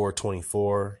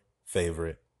 424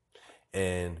 favorite.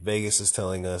 And Vegas is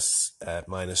telling us at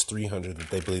minus 300 that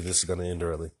they believe this is going to end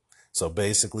early. So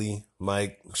basically,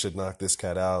 Mike should knock this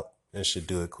cat out and should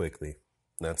do it quickly.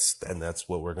 That's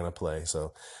what we're gonna play.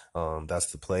 So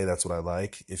that's the play. That's what I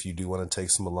like. If you do want to take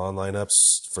some Milan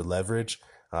lineups for leverage,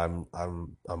 I'm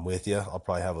with you. I'll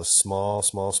probably have a small,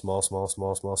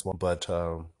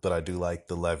 but I do like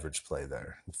the leverage play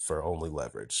there for only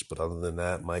leverage. But other than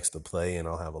that, Mike's the play, and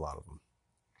I'll have a lot of them.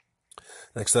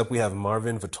 Next up, we have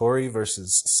Marvin Vettori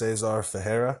versus Cesar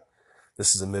Ferreira.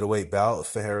 This is a middleweight bout.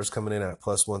 Ferreira's coming in at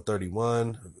plus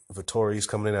 131. Vettori's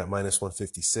coming in at minus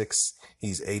 156.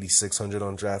 He's 8,600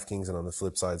 on DraftKings, and on the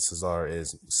flip side, Cesar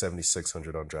is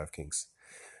 7,600 on DraftKings.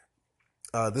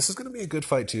 This is going to be a good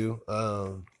fight too.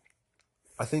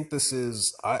 I think this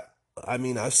is I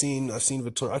mean I've seen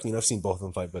Vittori. I mean I've seen both of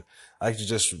them fight, but I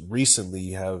just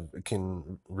recently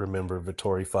can remember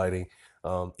Vittori fighting.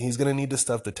 He's gonna need to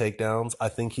stuff the takedowns. I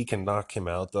think he can knock him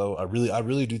out though. I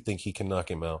really do think he can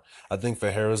knock him out. I think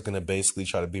Ferreira's gonna basically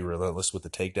try to be relentless with the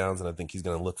takedowns, and I think he's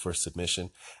gonna look for a submission.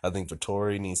 I think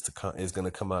Vittori is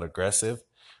gonna come out aggressive.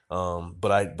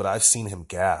 But I've seen him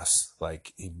gas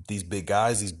like these big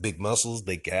guys, these big muscles,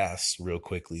 they gas real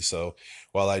quickly. So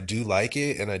while I do like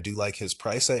it, and I do like his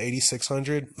price at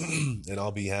 8,600, and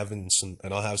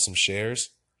I'll have some shares.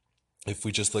 If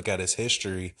we just look at his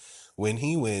history, when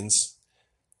he wins,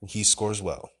 he scores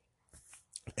well.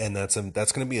 And that's going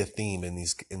to be a theme in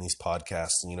these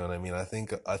podcasts. You know what I mean? I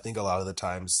think a lot of the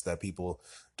times that people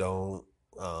don't,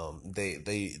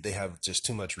 they have just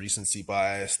too much recency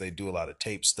bias. They do a lot of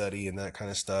tape study and that kind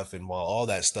of stuff. And while all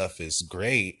that stuff is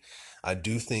great, I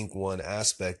do think one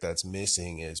aspect that's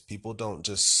missing is people don't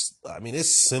just. I mean,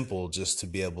 it's simple just to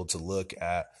be able to look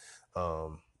at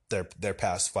um, their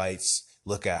past fights,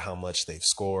 look at how much they've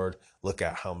scored, look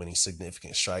at how many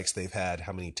significant strikes they've had,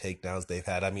 how many takedowns they've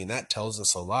had. I mean, that tells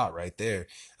us a lot right there.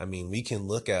 I mean, we can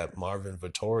look at Marvin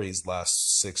Vettori's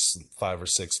last 5 or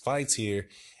 6 fights here,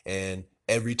 and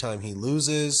every time he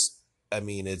loses, I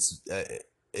mean, it's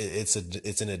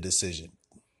in a decision.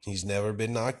 He's never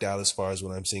been knocked out as far as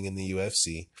what I'm seeing in the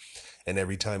UFC. And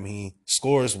every time he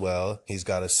scores well, he's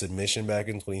got a submission back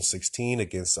in 2016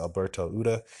 against Alberto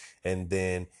Uda. And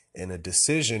then in a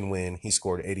decision win, he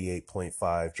scored 88.5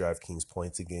 DraftKings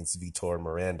points against Vitor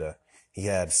Miranda. He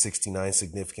had 69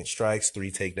 significant strikes,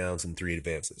 3 takedowns, and 3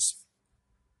 advances.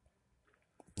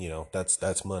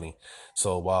 That's money.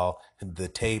 So while the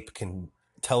tape can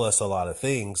tell us a lot of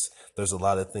things, there's a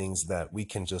lot of things that we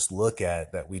can just look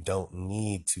at that we don't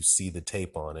need to see the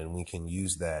tape on, and we can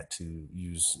use that to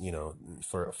use,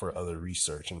 for other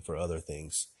research and for other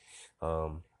things.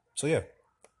 So yeah.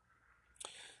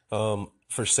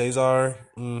 For Cesar,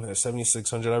 at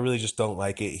 7,600, I really just don't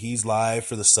like it. He's live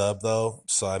for the sub though,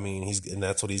 so I mean, and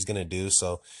that's what he's gonna do.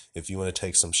 So if you want to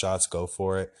take some shots, go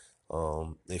for it.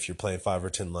 If you're playing 5 or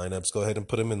 10 lineups, go ahead and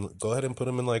put him in. Go ahead and put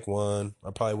him in like one.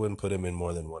 I probably wouldn't put him in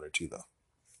more than one or two though.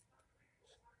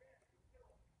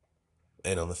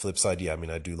 And on the flip side, yeah, I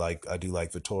mean, I do like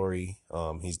Vittori.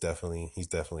 He's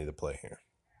definitely the play here.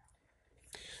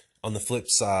 On the flip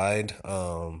side,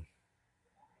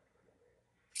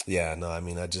 yeah, no, I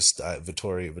mean,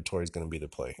 Vittori's going to be the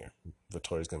play here.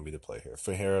 Vittori's going to be the play here.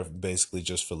 Ferreira basically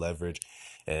just for leverage,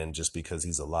 and just because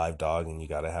he's a live dog and you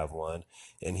got to have one,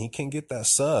 and he can get that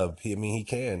sub. I mean, he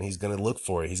can. He's going to look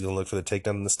for it. He's going to look for the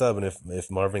takedown in the stub, and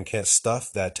if Marvin can't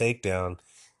stuff that takedown,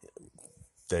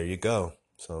 there you go.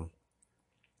 So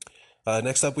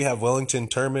next up, we have Wellington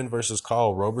Turman versus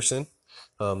Carl Roberson.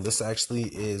 This actually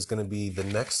is going to be the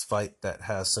next fight that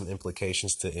has some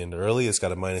implications to end early. It's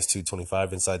got a minus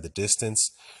 225 inside the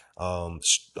distance.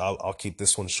 I'll keep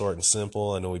this one short and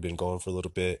simple. I know we've been going for a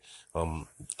little bit.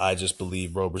 I just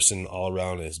believe Roberson all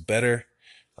around is better.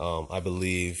 I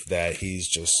believe that he's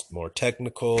just more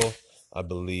technical. I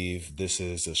believe this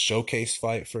is a showcase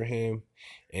fight for him.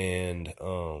 And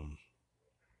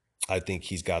I think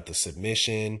he's got the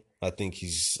submission. I think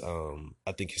his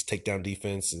takedown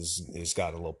defense is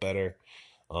gotten a little better.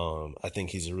 I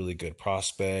think he's a really good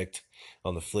prospect.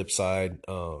 On the flip side,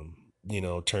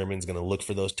 Turman's gonna look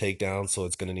for those takedowns, so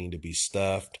it's gonna need to be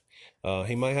stuffed.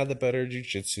 He might have the better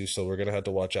jiu-jitsu, so we're gonna have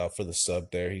to watch out for the sub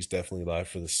there. He's definitely live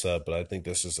for the sub, but I think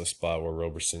this is a spot where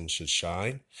Roberson should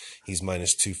shine. He's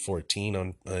minus 214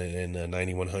 on and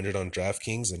 9,100 on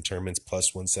DraftKings, and Turman's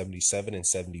plus 177 and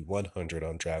 7,100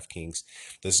 on DraftKings.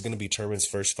 This is going to be Turman's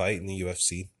first fight in the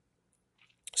UFC.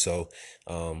 So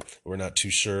we're not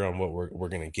too sure on what we're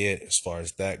going to get as far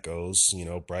as that goes,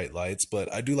 bright lights.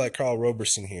 But I do like Carl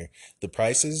Roberson here. The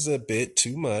price is a bit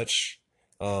too much,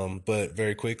 but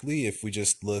very quickly, if we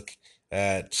just look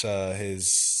at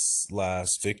his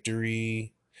last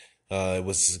victory, it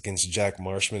was against Jack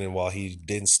Marshman, and while he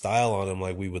didn't style on him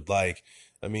like we would like,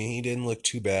 I mean, he didn't look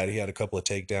too bad. He had a couple of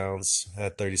takedowns,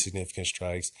 had 30 significant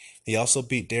strikes. He also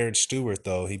beat Darren Stewart,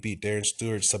 though. He beat Darren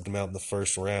Stewart, subbed him out in the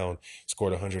first round,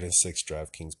 scored 106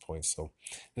 DraftKings points. So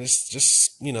it's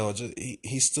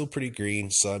he's still pretty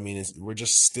green. So, I mean, we're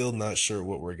just still not sure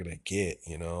what we're going to get,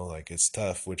 like it's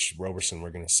tough which Roberson we're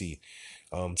going to see.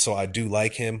 So I do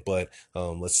like him, but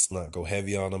let's not go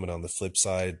heavy on him. And on the flip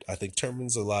side, I think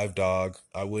Turman's a live dog.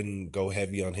 I wouldn't go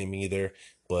heavy on him either,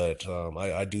 but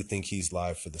I do think he's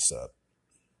live for the sub.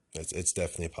 It's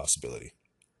definitely a possibility.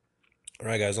 All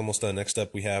right, guys, almost done. Next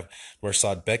up, we have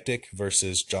Mirsad Bektic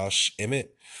versus Josh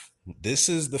Emmett. This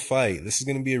is the fight. This is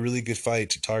going to be a really good fight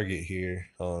to target here.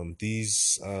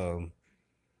 These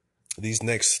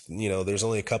next, there's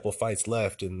only a couple fights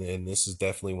left, and this is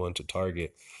definitely one to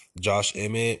target. Josh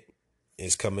Emmett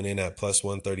is coming in at plus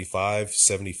 135,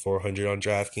 7,400 on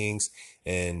DraftKings,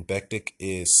 and Bektic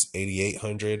is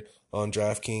 8,800 on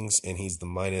DraftKings, and he's the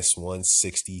minus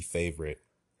 160 favorite.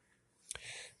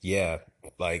 Yeah,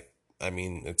 like, I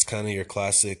mean, it's kind of your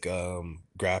classic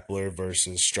grappler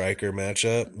versus striker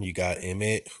matchup. You got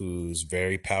Emmett, who's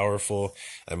very powerful.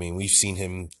 I mean, we've seen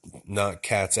him knock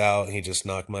cats out. He just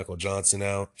knocked Michael Johnson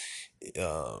out.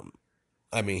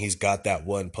 I mean, he's got that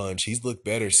one punch. He's looked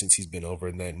better since he's been over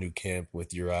in that new camp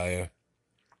with Uriah.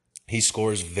 He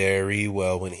scores very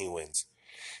well when he wins.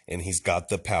 and he's got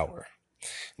the power.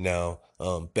 Now,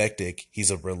 Bektik,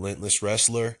 he's a relentless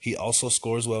wrestler. He also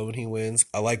scores well when he wins.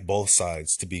 I like both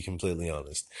sides, to be completely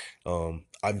honest.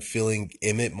 I'm feeling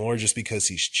Emmett more just because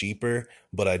he's cheaper,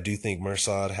 but I do think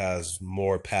Mersad has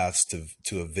more paths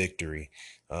to a victory.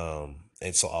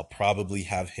 And so I'll probably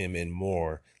have him in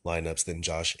more lineups than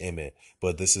Josh Emmett.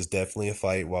 But this is definitely a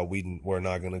fight. While we're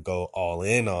not going to go all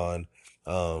in on,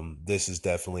 this is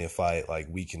definitely a fight like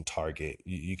we can target.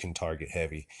 You can target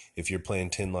heavy. If you're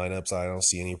playing 10 lineups, I don't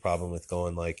see any problem with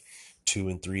going like 2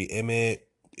 and 3 Emmett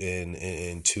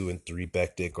and 2 and 3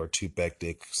 Bektik, or 2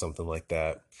 Bektik, something like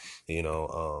that.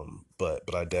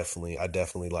 But I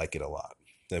definitely like it a lot.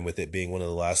 And with it being one of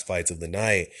the last fights of the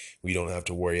night, we don't have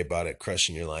to worry about it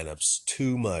crushing your lineups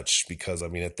too much, because I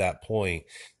mean at that point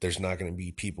there's not going to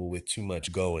be people with too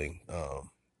much going.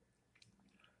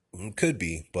 Could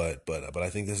be, but I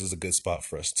think this is a good spot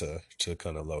for us to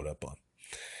kind of load up on.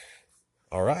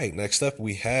 All right, next up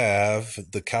we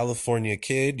have the California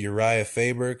Kid, Uriah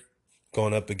Faber,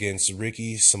 going up against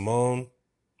Ricky Simone.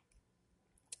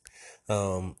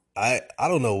 I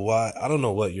don't know why. I don't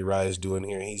know what Uriah is doing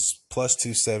here. He's plus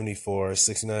 274,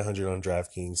 6,900 on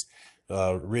DraftKings.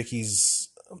 Ricky's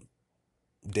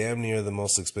damn near the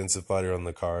most expensive fighter on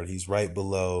the card. He's right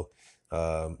below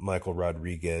Michael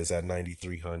Rodriguez at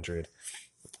 9,300,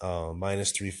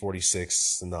 minus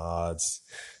 346 in the odds.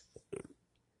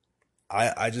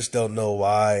 I just don't know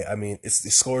why. I mean, it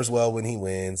scores well when he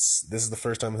wins. This is the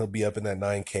first time he'll be up in that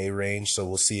 9K range, so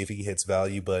we'll see if he hits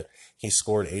value. But he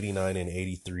scored 89 and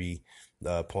 83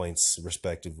 points,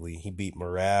 respectively. He beat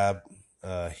Marab.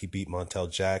 He beat Montel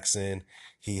Jackson.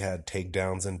 He had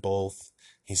takedowns in both.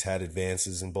 He's had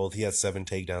advances in both. He had 7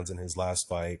 takedowns in his last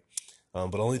fight.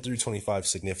 But only threw 25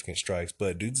 significant strikes.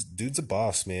 But dude's a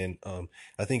boss, man.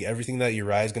 I think everything that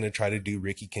Uriah is going to try to do,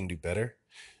 Ricky can do better.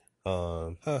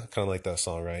 Kind of like that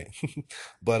song, right?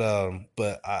 But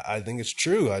I think it's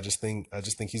true. I just think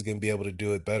he's gonna be able to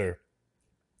do it better.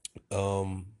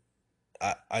 Um,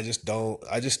 I just don't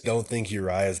think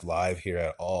Uriah is live here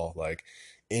at all. Like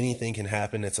anything can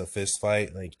happen. It's a fist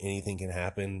fight. Like anything can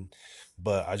happen,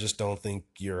 but I just don't think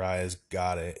Uriah's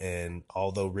got it. And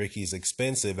although Ricky's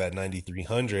expensive at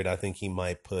 9,300, I think he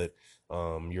might put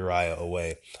Uriah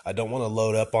away. I don't want to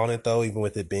load up on it though, even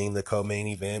with it being the co-main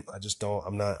event. I just don't.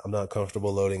 I'm not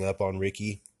comfortable loading up on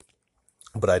Ricky,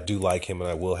 but I do like him, and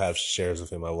I will have shares of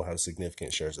him. I will have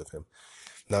significant shares of him.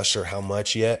 Not sure how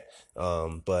much yet,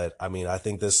 but I mean, I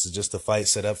think this is just a fight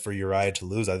set up for Uriah to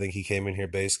lose. I think he came in here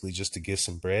basically just to get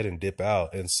some bread and dip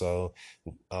out, and so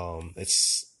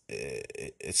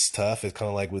it's tough. It's kind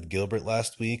of like with Gilbert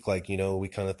last week. Like, we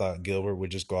kind of thought Gilbert would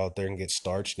just go out there and get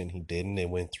starched, and he didn't. It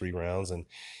went 3 rounds, and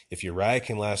if Uriah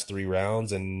can last 3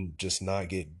 rounds and just not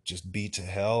get just beat to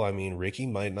hell, I mean, Ricky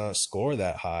might not score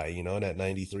that high. At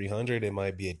 9,300, it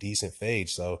might be a decent fade.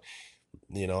 So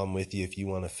I'm with you if you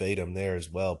want to fade him there as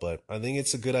well. But I think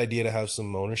it's a good idea to have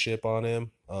some ownership on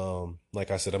him.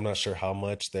 Like I said, I'm not sure how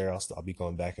much there. I'll be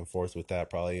going back and forth with that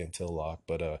probably until lock.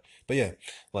 But yeah,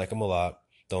 like him a lot.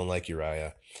 Don't like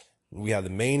Uriah. We have the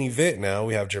main event now.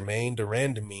 We have Jermaine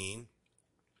Durandamine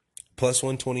plus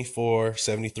 124,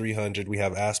 7,300. We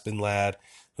have Aspen Ladd,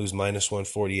 who's minus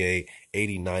 148,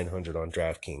 8,900 on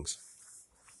DraftKings.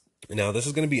 Now this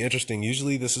is going to be interesting.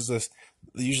 Usually this is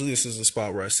a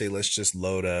spot where I say let's just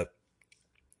load up.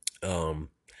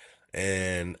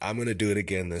 And I'm gonna do it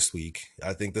again this week.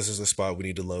 I think this is a spot we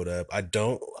need to load up.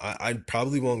 I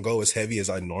probably won't go as heavy as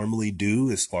I normally do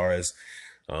as far as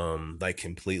like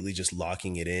completely just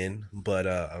locking it in, but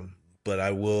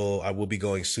I will be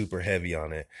going super heavy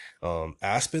on it.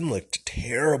 Aspen looked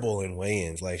terrible in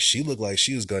weigh-ins. Like she looked like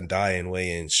she was gonna die in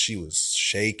weigh-ins. She was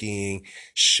shaking,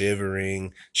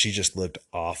 shivering. She just looked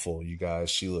awful, you guys.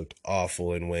 She looked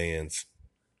awful in weigh-ins.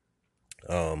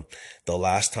 The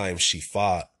last time she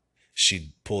fought,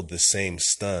 she pulled the same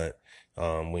stunt.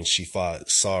 When she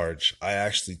fought Sarge, I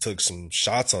actually took some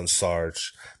shots on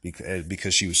Sarge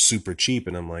because she was super cheap,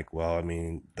 and I'm like, well, I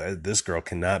mean, this girl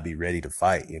cannot be ready to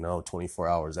fight, 24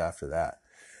 hours after that.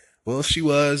 Well, she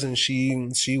was, and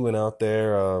she went out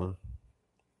there,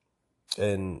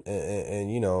 and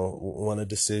won a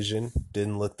decision.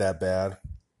 Didn't look that bad.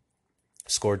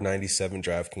 Scored 97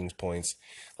 DraftKings points.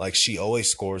 Like she always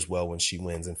scores well when she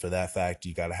wins, and for that fact,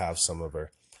 you got to have some of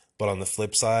her. But on the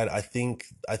flip side, I think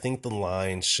the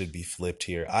line should be flipped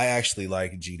here. I actually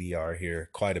like GDR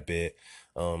here quite a bit.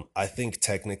 I think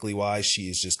technically wise,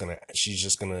 she's just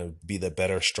gonna be the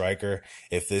better striker.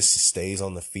 If this stays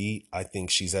on the feet, I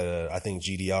think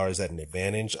GDR is at an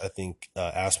advantage. I think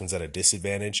Aspen's at a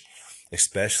disadvantage,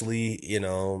 especially,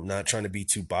 not trying to be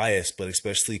too biased, but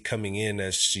especially coming in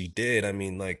as she did. I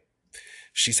mean, like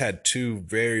she's had two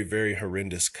very, very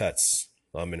horrendous cuts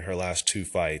in her last two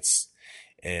fights,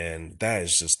 and that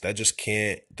just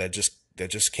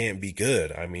can't be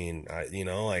good. I mean,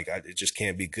 it just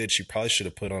can't be good. She probably should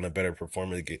have put on a better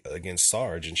performance against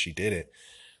Sarge, and she did it.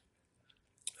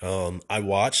 I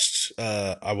watched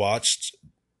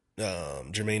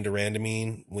Jermaine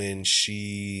Durandamine when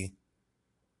she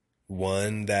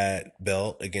won that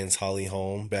belt against Holly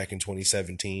Holm back in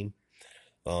 2017.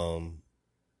 Um,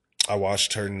 I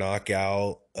watched her knock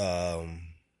out Anna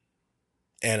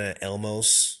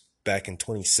Elmos back in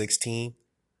 2016.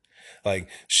 Like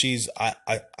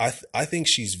I think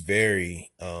she's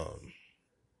very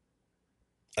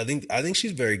I think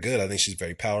she's very good. I think she's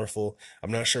very powerful.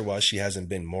 I'm not sure why she hasn't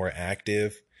been more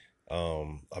active.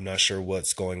 I'm not sure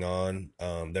what's going on.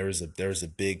 There was a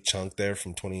big chunk there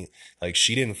from 20, like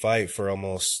she didn't fight for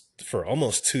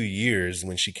almost 2 years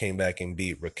when she came back and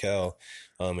beat Raquel.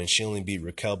 And she only beat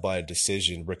Raquel by a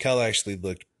decision. Raquel actually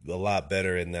looked a lot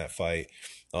better in that fight.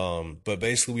 But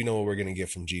basically we know what we're gonna get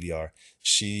from GDR.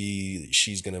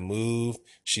 She's gonna move.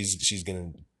 She's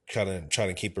gonna kind of trying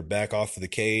to keep her back off of the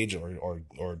cage, or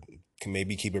can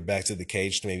maybe keep her back to the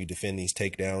cage to maybe defend these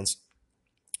takedowns.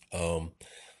 Um,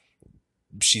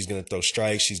 she's gonna throw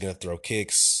strikes. She's gonna throw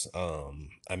kicks.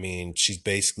 I mean, she's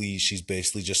basically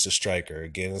just a striker.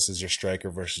 Again, this is your striker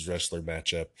versus wrestler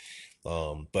matchup.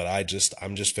 But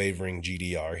I'm just favoring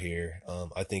GDR here.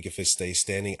 I think if it stays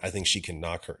standing, I think she can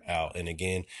knock her out. And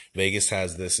again, Vegas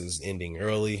has this as ending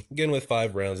early. Again, with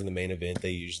 5 rounds in the main event,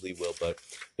 they usually will, but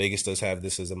Vegas does have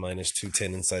this as a minus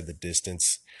 210 inside the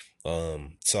distance.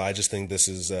 So I just think this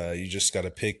is you just gotta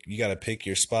pick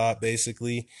your spot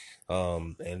basically,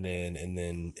 and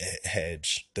then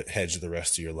hedge the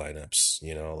rest of your lineups.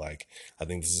 Like I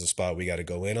think this is a spot we got to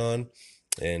go in on,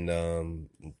 and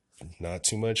not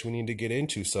too much we need to get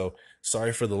into. So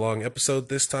sorry for the long episode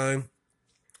this time.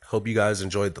 Hope you guys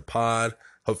enjoyed the pod.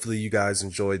 Hopefully you guys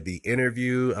enjoyed the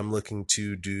interview. I'm looking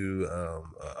to do a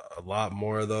lot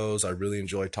more of those. I really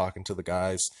enjoy talking to the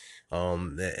guys,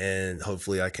 and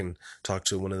hopefully I can talk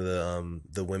to one of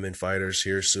the women fighters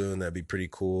here soon. That'd be pretty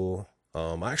cool.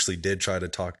 I actually did try to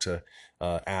talk to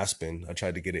Aspen. I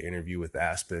tried to get an interview with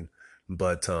Aspen,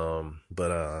 but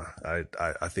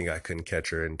I think I couldn't catch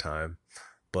her in time.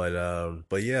 But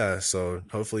yeah, so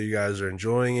hopefully you guys are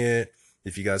enjoying it.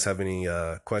 If you guys have any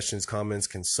questions, comments,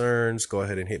 concerns, go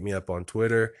ahead and hit me up on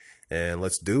Twitter, and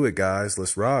let's do it, guys.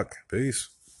 Let's rock. Peace.